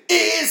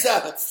is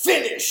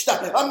finished."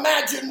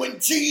 Imagine when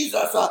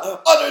Jesus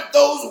uttered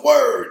those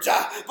words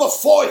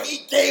before he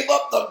gave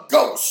up the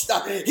ghost.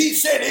 He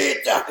said,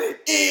 "It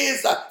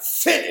is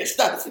finished."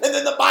 And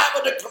then the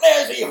Bible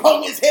declares he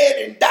hung his head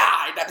and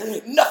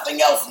died.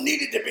 Nothing else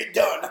needed to be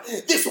done.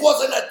 This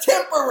wasn't a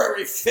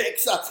temporary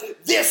fix.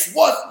 This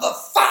was the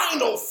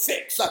final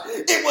fix.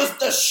 It was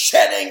the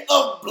shedding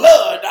of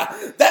blood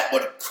that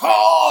would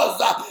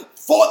cause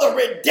for the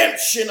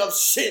redemption of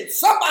sin.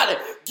 Somebody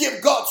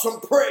give God some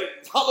praise.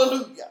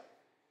 Hallelujah.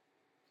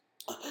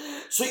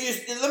 So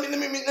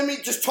let me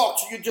just talk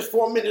to you just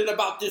for a minute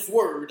about this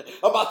word,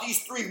 about these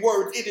 3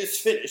 words, "It is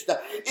finished."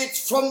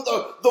 It's from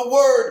the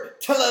word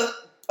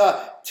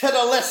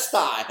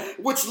tetelestai,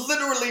 which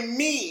literally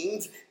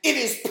means it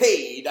is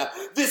paid.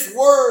 This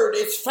word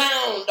is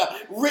found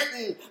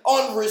written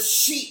on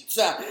receipts.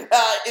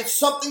 It's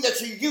something that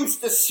you're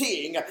used to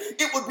seeing.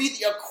 It would be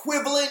the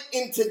equivalent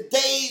in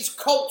today's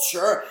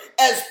culture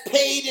as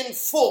paid in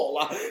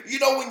full. You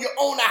know, when you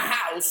own a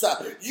house,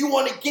 you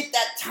want to get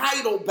that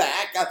title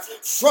back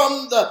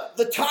from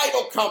the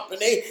title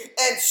company,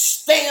 and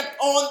stamped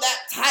on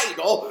that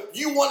title,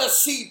 you want to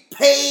see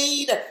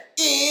paid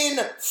in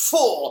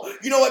full.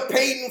 You know what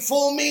paid in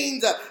full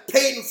means?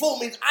 Paid in full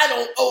means I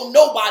don't owe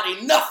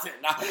nobody nothing.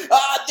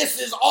 This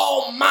is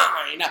all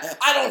mine.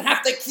 I don't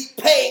have to keep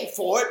paying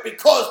for it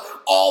because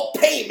all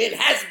payment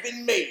has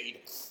been made.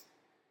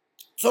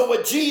 So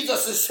what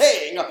Jesus is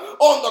saying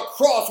on the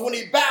cross, when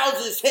he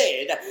bows his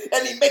head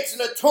and he makes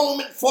an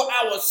atonement for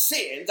our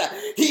sins,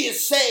 he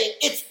is saying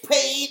it's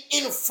paid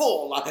in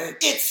full.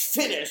 It's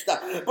finished.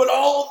 But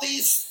all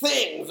these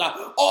things,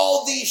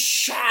 all these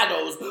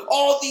shadows,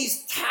 all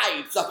these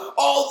types,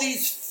 all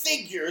these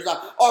figures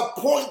are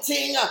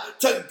pointing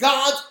to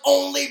God's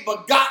only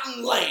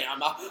begotten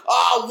Lamb.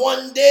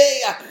 One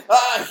day,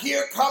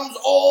 here comes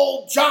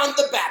old John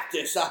the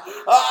Baptist.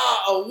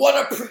 What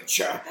a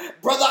preacher.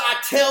 Brother, I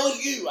tell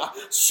you,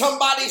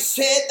 somebody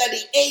said that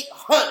he ate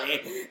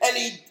honey and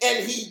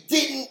he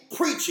didn't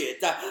preach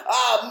it.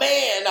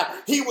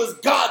 Man, he was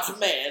God's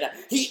man.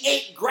 He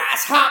ate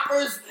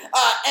grasshoppers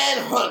and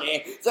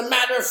honey. As a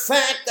matter of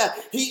fact,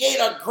 he ate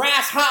a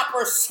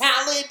grasshopper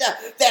salad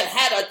that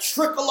had a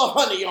trickle of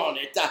honey on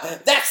it.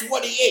 That's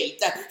what he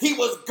ate. He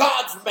was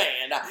God's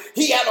man.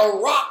 He had a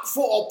rock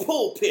for a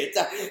pulpit.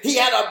 He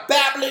had a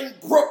babbling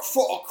brook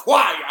for a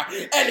choir.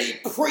 And he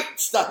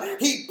preached.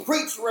 He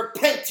preached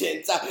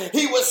repentance.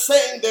 He was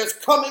saying, "There's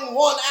coming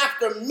one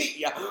after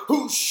me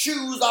whose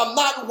shoes I'm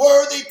not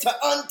worthy to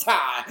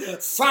untie."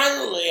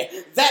 Finally,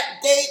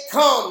 that day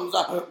comes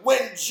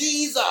when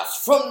Jesus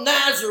from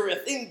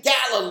Nazareth in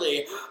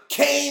Galilee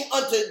came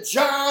unto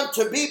John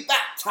to be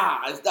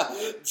baptized.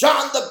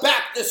 John the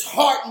Baptist's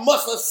heart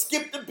must have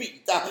skipped a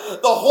beat. The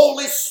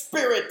Holy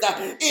Spirit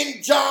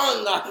in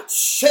John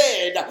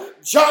said,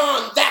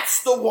 "John, that's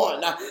that's the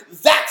one.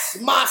 That's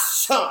my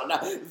son.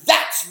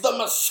 That's the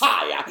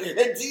Messiah.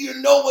 And do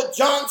you know what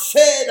John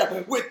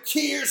said with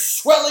tears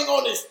swelling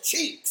on his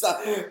cheeks?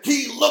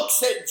 He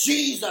looks at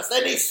Jesus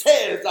and he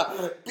says,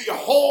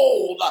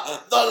 behold,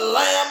 the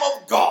Lamb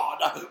of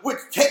God, which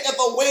taketh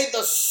away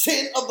the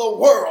sin of the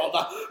world.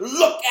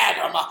 Look at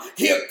him.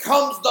 Here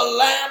comes the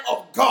Lamb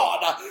of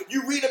God.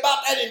 You read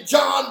about that in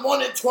John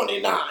 1 and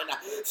 29.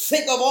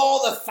 Think of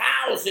all the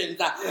thousands,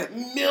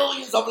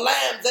 millions of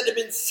lambs that have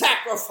been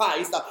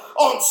sacrificed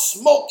on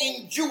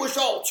smoking Jewish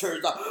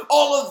altars.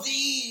 All of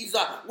these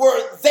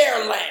were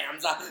their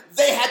lambs.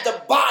 They had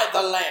to buy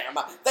the lamb.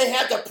 They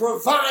had to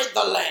provide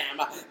the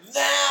lamb.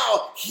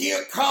 Now,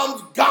 here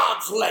comes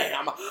God's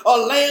lamb, a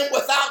lamb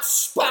without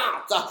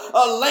spot,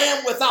 a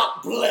lamb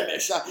without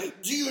blemish.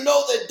 Do you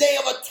know the Day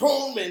of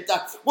Atonement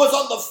was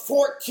on the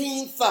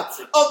 14th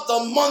of the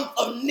month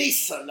of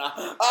Nisan,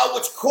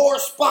 which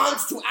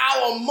corresponds to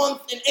our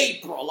month in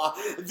April.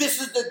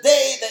 This is the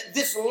day that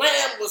this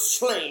lamb was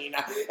slain.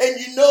 And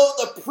you know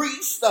the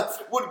priest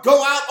would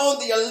go out on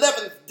the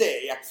 11th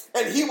day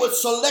and he would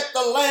select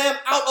a lamb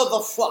out of the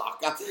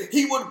flock.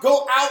 He would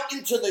go out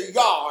into the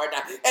yard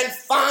and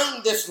find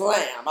this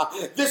lamb.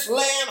 This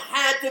lamb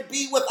had to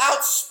be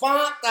without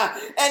spot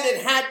and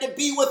it had to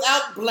be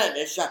without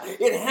blemish.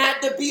 It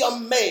had to be a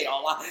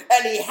male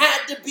and he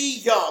had to be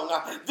young.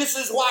 This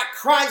is why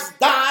Christ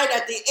died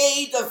at the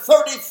age of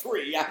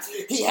 33.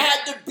 He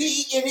had to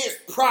be in his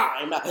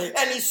prime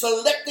and he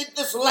selected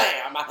this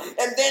lamb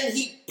and then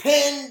he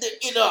pinned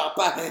it up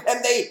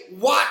and they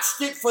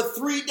watched it for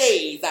 3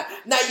 days.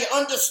 Now you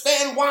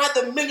understand why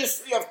the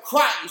ministry of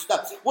Christ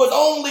was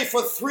only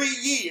for 3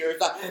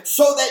 years,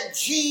 so that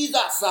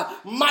Jesus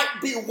might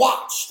be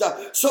watched,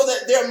 so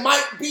that there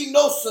might be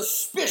no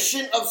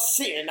suspicion of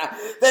sin,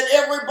 that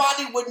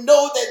everybody would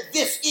know that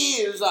this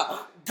is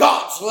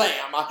God's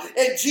lamb.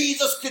 And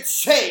Jesus could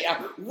say,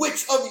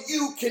 which of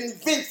you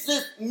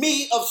convinces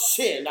me of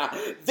sin?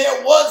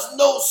 There was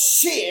no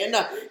sin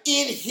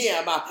in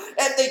him.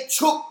 And they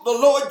took the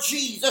Lord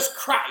Jesus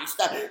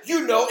Christ,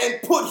 and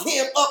put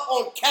him up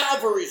on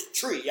Calvary's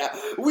tree.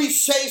 We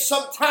say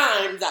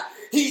sometimes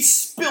he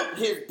spilt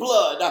his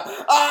blood.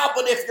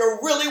 But if you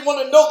really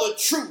want to know the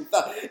truth,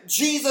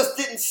 Jesus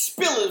didn't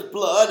spill his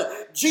blood.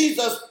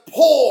 Jesus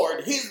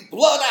poured his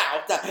blood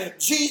out.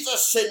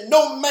 Jesus said,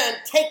 no man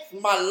takes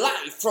my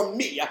life from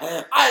me.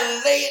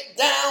 I lay it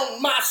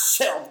down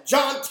myself.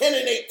 John 10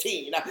 and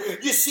 18.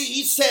 You see,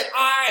 he said,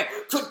 I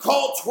could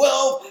call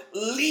 12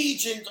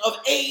 legions of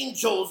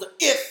angels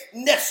if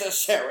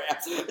necessary.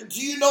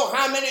 Do you know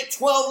how many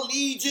 12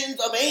 legions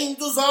of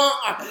angels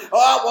are?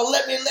 Well,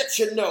 let me let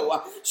you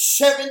know.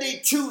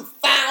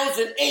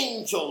 72,000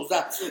 angels.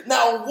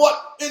 Now,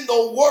 what in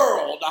the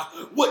world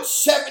would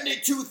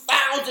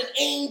 72,000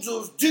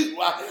 angels do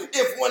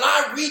if when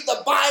I read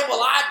the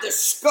Bible I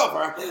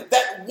discover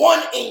that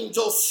one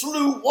angel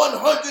slew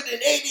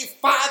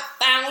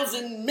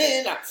 185,000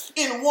 men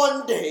in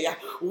one day?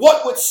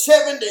 What would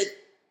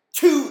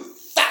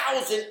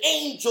 72,000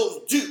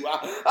 angels do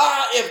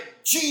if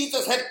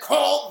Jesus had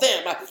called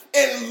them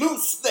and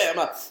loosed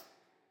them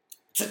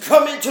to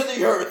come into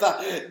the earth?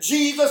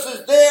 Jesus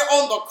is there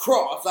on the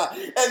cross,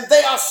 and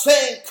they are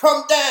saying,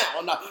 come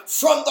down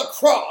from the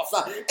cross,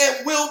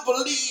 and we'll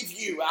believe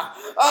you.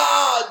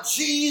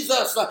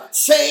 Jesus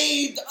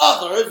saved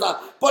others,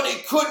 but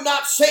he could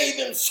not save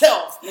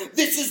himself.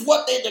 This is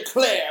what they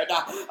declared.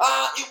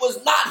 It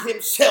was not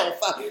himself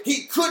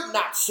he could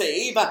not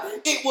save.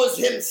 It was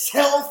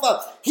himself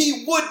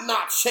he would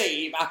not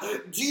save.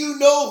 Do you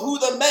know who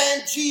the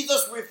man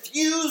Jesus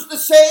refused to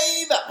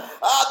save?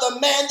 The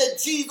man that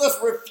Jesus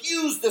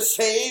refused to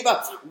save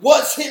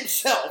was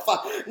himself.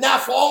 Now,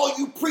 for all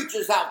you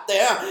preachers out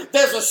there,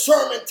 there's a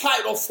sermon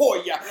title for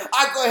you.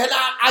 I go ahead,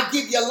 I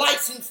give you a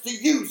license to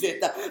use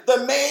it.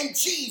 The man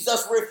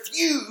Jesus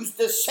refused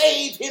to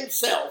save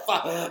himself.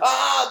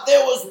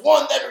 There was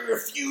one that he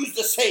refused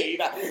to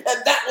save,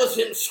 and that was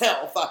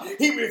himself.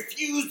 He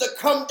refused to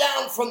come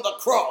down from the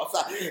cross.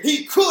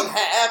 He could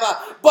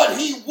have, but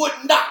he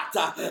would not.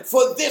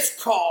 For this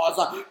cause,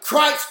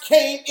 Christ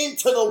came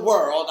into the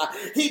world.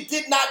 He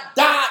did not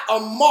die a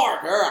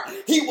martyr.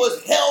 He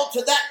was held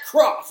to that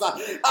cross.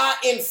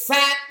 In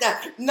fact,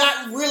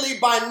 not really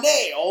by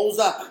nails,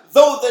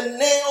 though the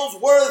nails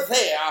were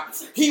there.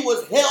 He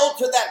was held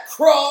to that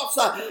cross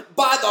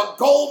by the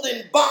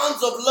golden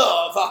bonds of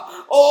love.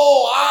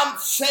 Oh, I'm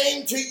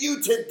saying to you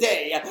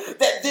today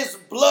that this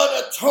blood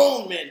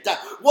atonement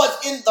was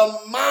in the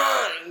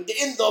mind,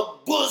 in the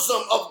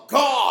bosom of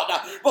God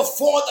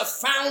before the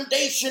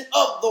foundation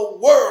of the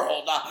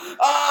world.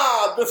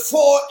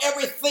 Before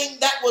everything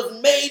that was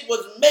made,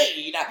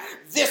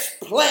 this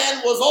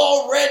plan was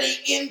already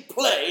in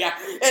play.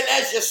 And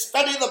as you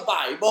study the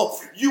Bible,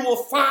 you will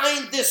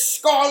find this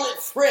scarlet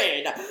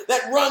thread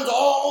that runs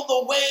all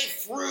the way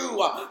through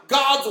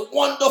God's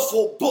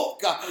wonderful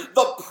book,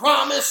 the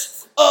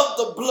promise of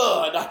the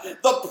blood,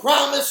 the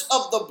promise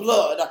of the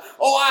blood.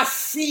 Oh, I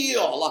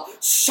feel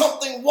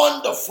something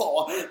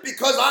wonderful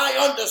because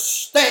I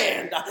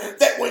understand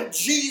that when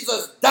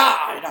Jesus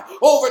died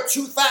over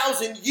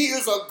 2,000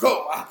 years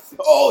ago,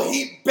 oh,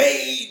 he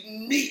bathed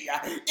me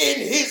in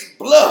his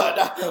blood.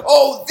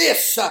 Oh,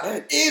 this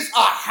is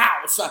a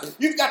house.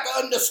 You've got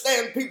to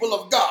understand, people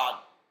of God,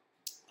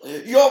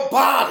 your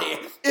body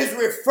is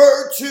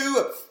referred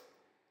to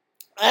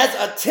as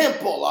a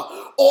temple,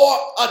 or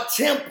a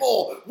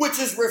temple which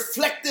is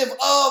reflective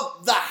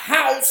of the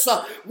house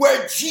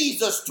where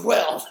Jesus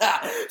dwells.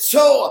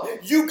 So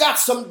you got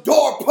some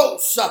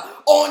doorposts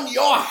on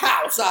your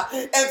house,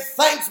 and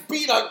thanks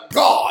be to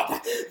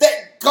God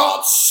that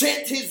God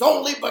sent his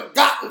only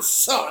begotten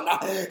Son.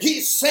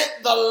 He sent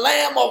the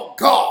Lamb of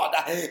God,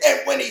 and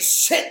when he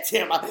sent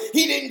him,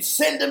 he didn't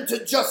send him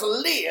to just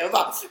live,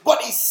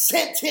 but he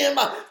sent him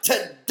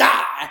to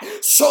die,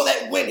 so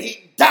that when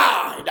he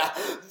died,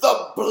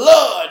 the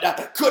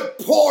blood could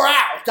pour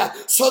out,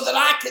 so that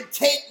I could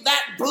take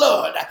that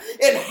blood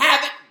and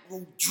have it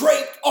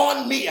draped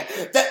on me,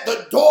 that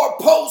the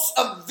doorposts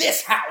of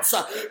this house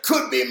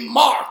could be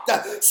marked,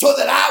 so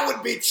that I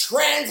would be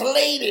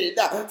translated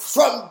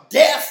from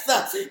death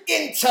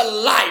into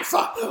life.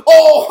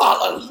 Oh,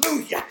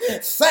 hallelujah.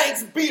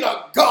 Thanks be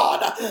to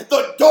God.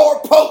 The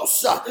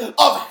doorposts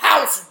of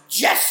house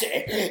Jesse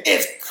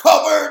is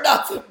covered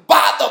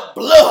by the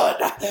blood.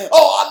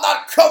 Oh, I'm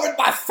not covered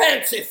by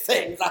fancy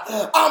things.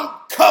 I'm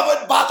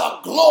covered by the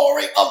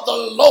glory of the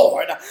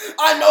Lord.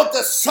 I know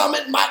to some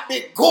it might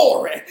be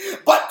gory,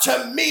 but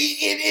to me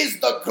it is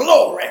the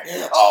glory.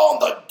 On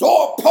the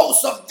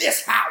doorposts of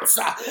this house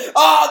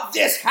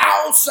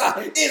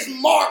is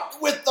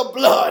marked with the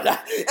blood.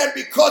 And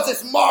because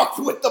it's marked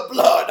with the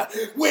blood,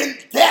 when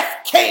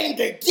death came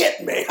to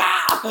get me,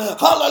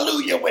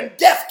 hallelujah, when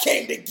death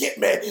came to get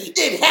me,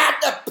 it had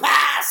to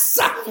pass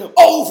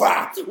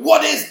over.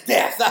 What is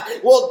death?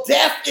 Well,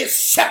 death is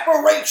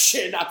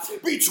separation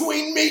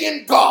between me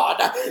and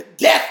God.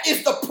 Death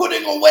is the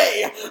putting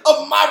away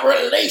of my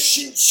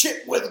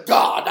relationship with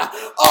God.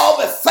 Oh,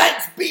 but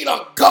thanks be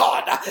to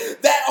God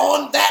that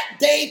on that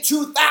day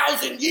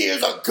 2,000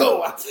 years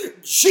ago,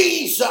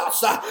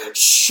 Jesus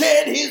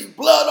shed his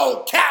blood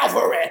on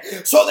Calvary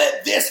so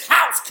that this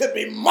house could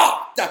be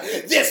marked.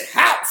 This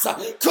house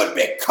could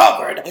be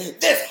covered.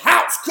 This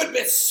house could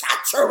be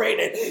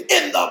saturated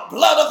in the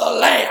blood of the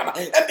Lamb.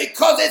 And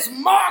because it's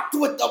marked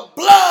with the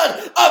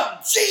blood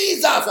of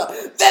Jesus,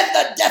 then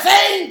the death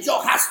angel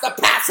has to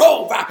pass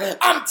over.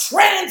 I'm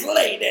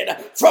translated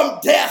from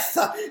death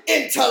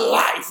into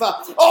life.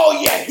 Oh,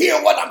 you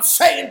hear what I'm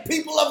saying,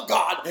 people of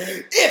God?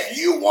 If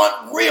you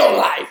want real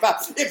life,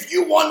 if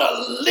you want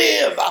to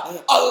live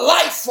a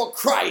life for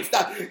Christ,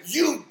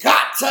 you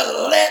got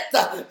to let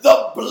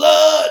the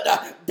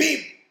blood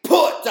be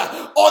put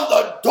on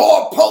the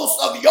doorpost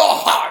of your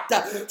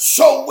heart,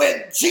 so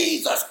when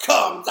Jesus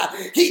comes,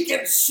 he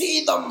can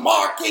see the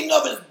marking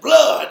of his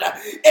blood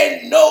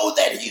and know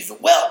that he's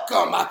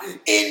welcome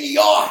in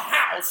your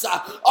house.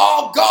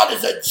 Oh, God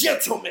is a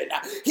gentleman.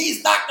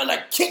 He's not going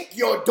to kick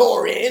your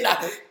door in,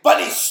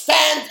 but he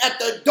stands at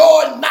the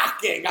door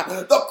knocking.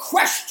 The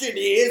question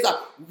is,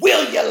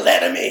 will you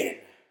let him in?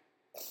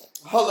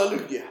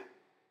 Hallelujah.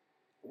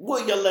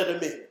 Will you let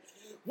him in?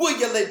 Will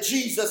you let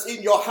Jesus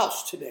in your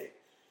house today?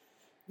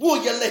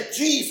 Will you let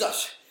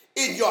Jesus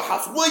in your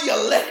house? Will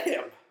you let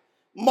him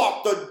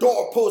mark the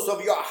doorpost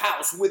of your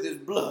house with his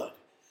blood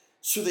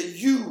so that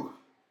you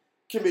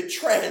can be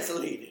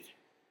translated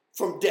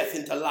from death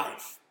into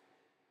life?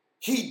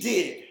 He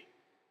did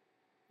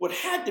what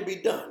had to be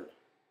done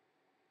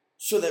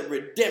so that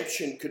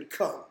redemption could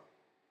come.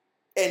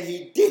 And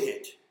he did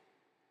it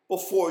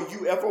before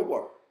you ever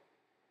were.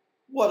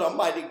 What a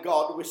mighty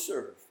God we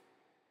serve.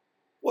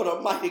 What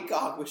a mighty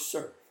God we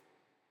serve.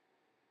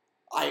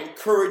 I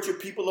encourage you,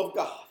 people of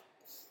God,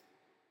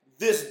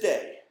 this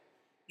day,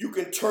 you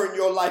can turn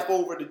your life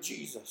over to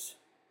Jesus.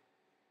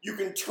 You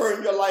can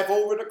turn your life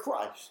over to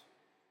Christ,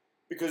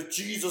 because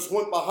Jesus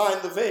went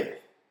behind the veil.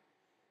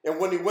 And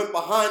when he went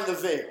behind the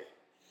veil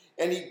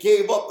and he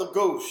gave up the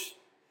ghost,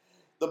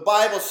 the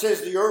Bible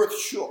says the earth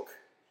shook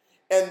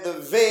and the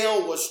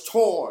veil was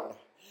torn.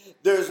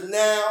 There's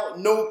now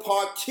no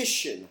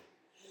partition.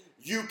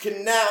 You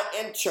can now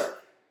enter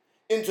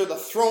into the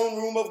throne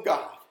room of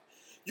God.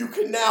 You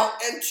can now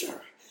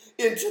enter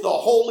into the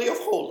Holy of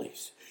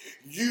Holies.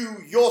 You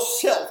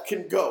yourself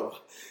can go.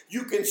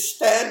 You can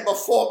stand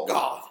before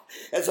God.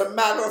 As a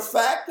matter of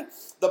fact,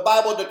 the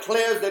Bible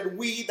declares that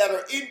we that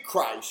are in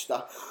Christ,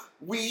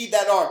 we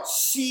that are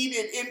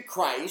seated in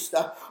Christ,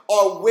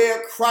 are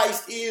where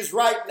Christ is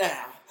right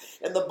now.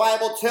 And the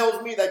Bible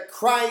tells me that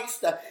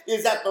Christ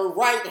is at the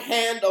right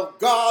hand of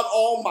God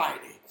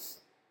Almighty.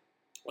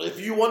 If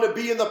you want to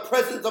be in the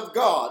presence of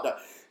God,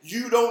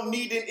 you don't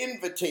need an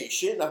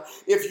invitation.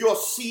 If you're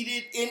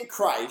seated in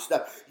Christ,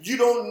 you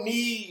don't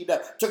need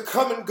to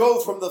come and go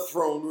from the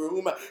throne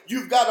room.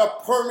 You've got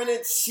a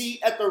permanent seat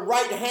at the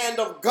right hand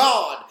of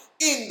God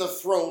in the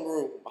throne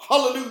room.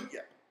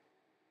 Hallelujah.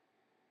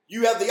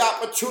 You have the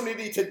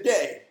opportunity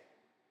today,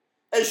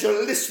 as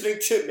you're listening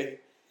to me,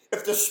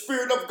 if the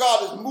Spirit of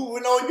God is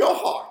moving on your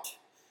heart,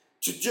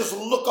 to just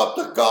look up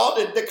to God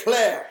and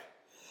declare,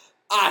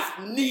 I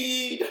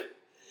need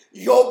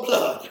your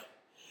blood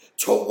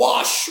to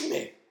wash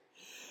me.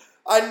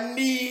 I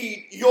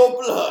need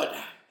your blood.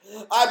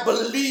 I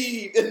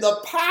believe in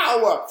the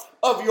power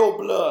of your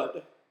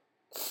blood.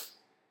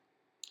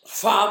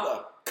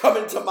 Father, come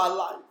into my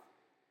life.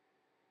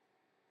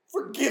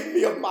 Forgive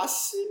me of my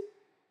sin.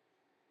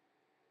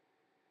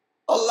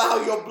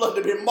 Allow your blood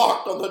to be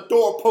marked on the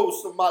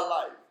doorpost of my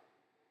life,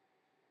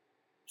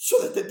 so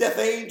that the death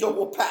angel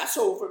will pass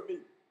over me,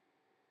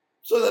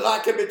 so that I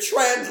can be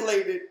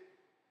translated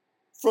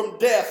from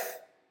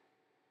death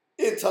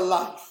into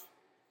life.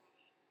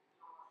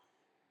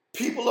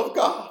 People of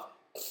God,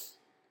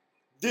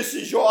 this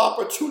is your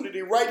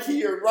opportunity right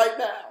here, right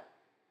now,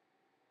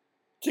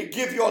 to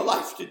give your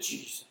life to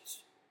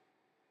Jesus.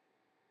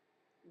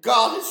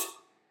 God is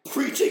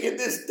preaching in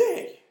this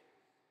day,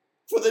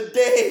 for the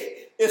day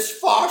is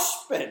far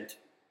spent,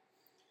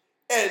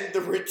 and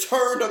the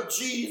return of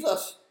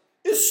Jesus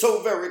is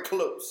so very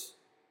close.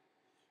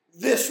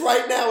 This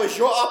right now is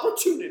your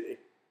opportunity.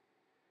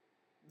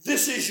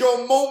 This is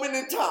your moment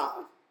in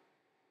time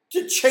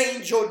to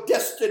change your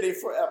destiny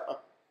forever.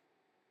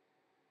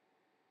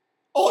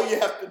 All you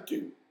have to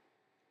do,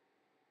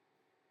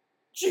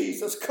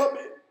 Jesus, come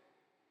in.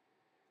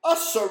 I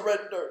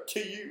surrender to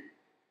you.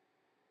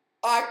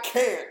 I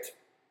can't,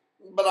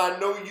 but I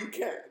know you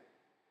can.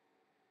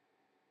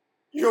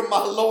 You're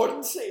my Lord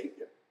and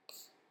Savior.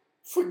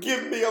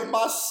 Forgive me of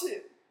my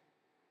sin,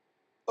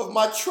 of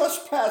my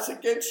trespass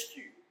against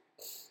you.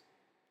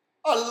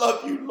 I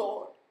love you,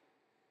 Lord.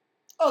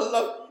 I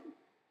love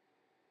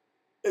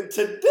you. And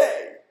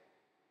today,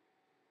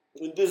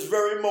 in this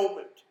very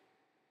moment,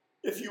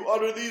 if you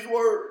utter these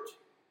words,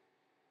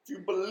 if you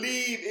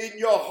believe in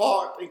your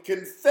heart and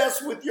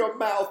confess with your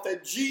mouth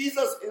that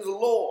Jesus is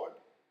Lord,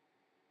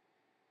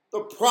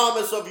 the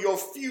promise of your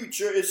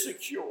future is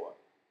secure.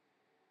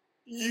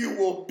 You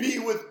will be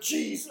with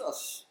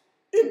Jesus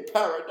in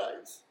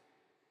paradise.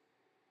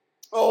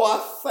 Oh,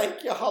 I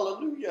thank you,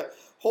 hallelujah,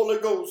 Holy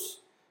Ghost,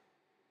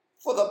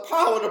 for the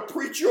power to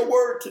preach your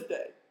word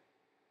today.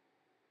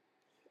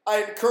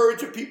 I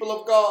encourage you, people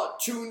of God,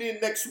 tune in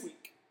next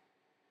week.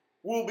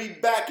 We'll be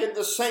back in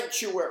the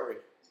sanctuary.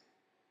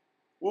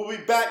 We'll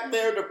be back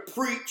there to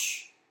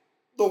preach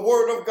the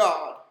word of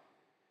God,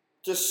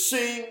 to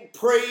sing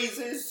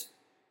praises,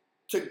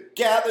 to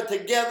gather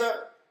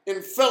together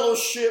in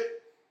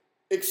fellowship,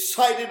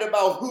 excited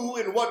about who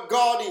and what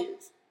God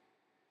is.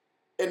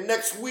 And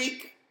next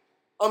week,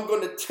 I'm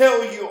going to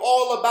tell you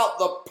all about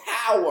the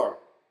power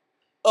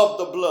of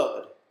the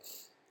blood.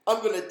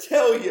 I'm going to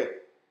tell you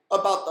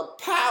about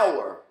the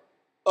power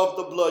of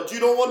the blood. You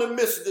don't want to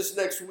miss this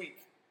next week.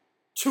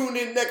 Tune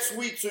in next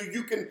week so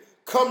you can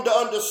come to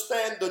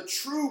understand the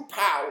true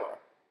power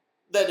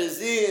that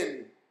is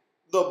in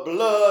the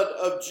blood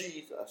of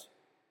Jesus.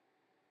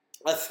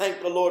 I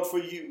thank the Lord for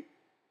you.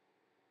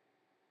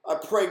 I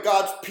pray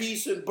God's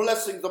peace and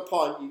blessings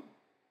upon you.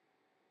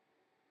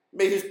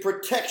 May his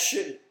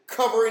protection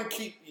cover and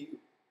keep you.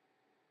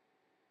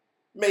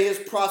 May his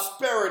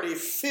prosperity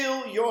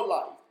fill your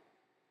life.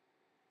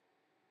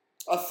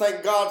 I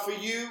thank God for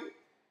you,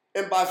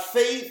 and by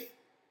faith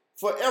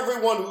for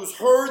everyone who's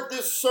heard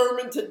this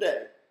sermon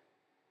today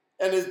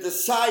and has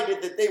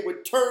decided that they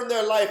would turn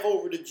their life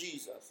over to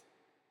Jesus,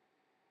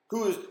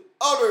 who has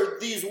uttered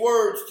these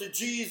words to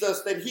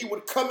Jesus that he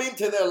would come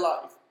into their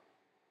life.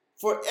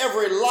 For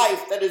every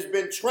life that has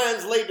been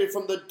translated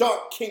from the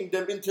dark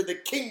kingdom into the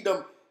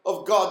kingdom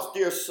of God's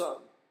dear Son.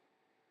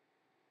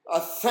 I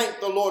thank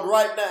the Lord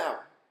right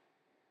now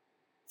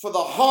for the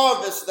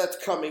harvest that's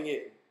coming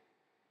in.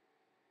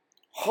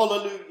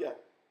 Hallelujah.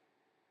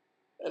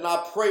 And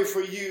I pray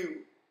for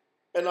you,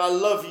 and I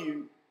love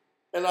you,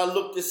 and I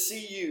look to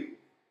see you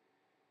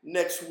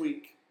next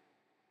week.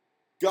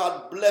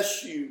 God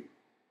bless you,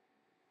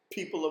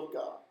 people of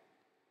God.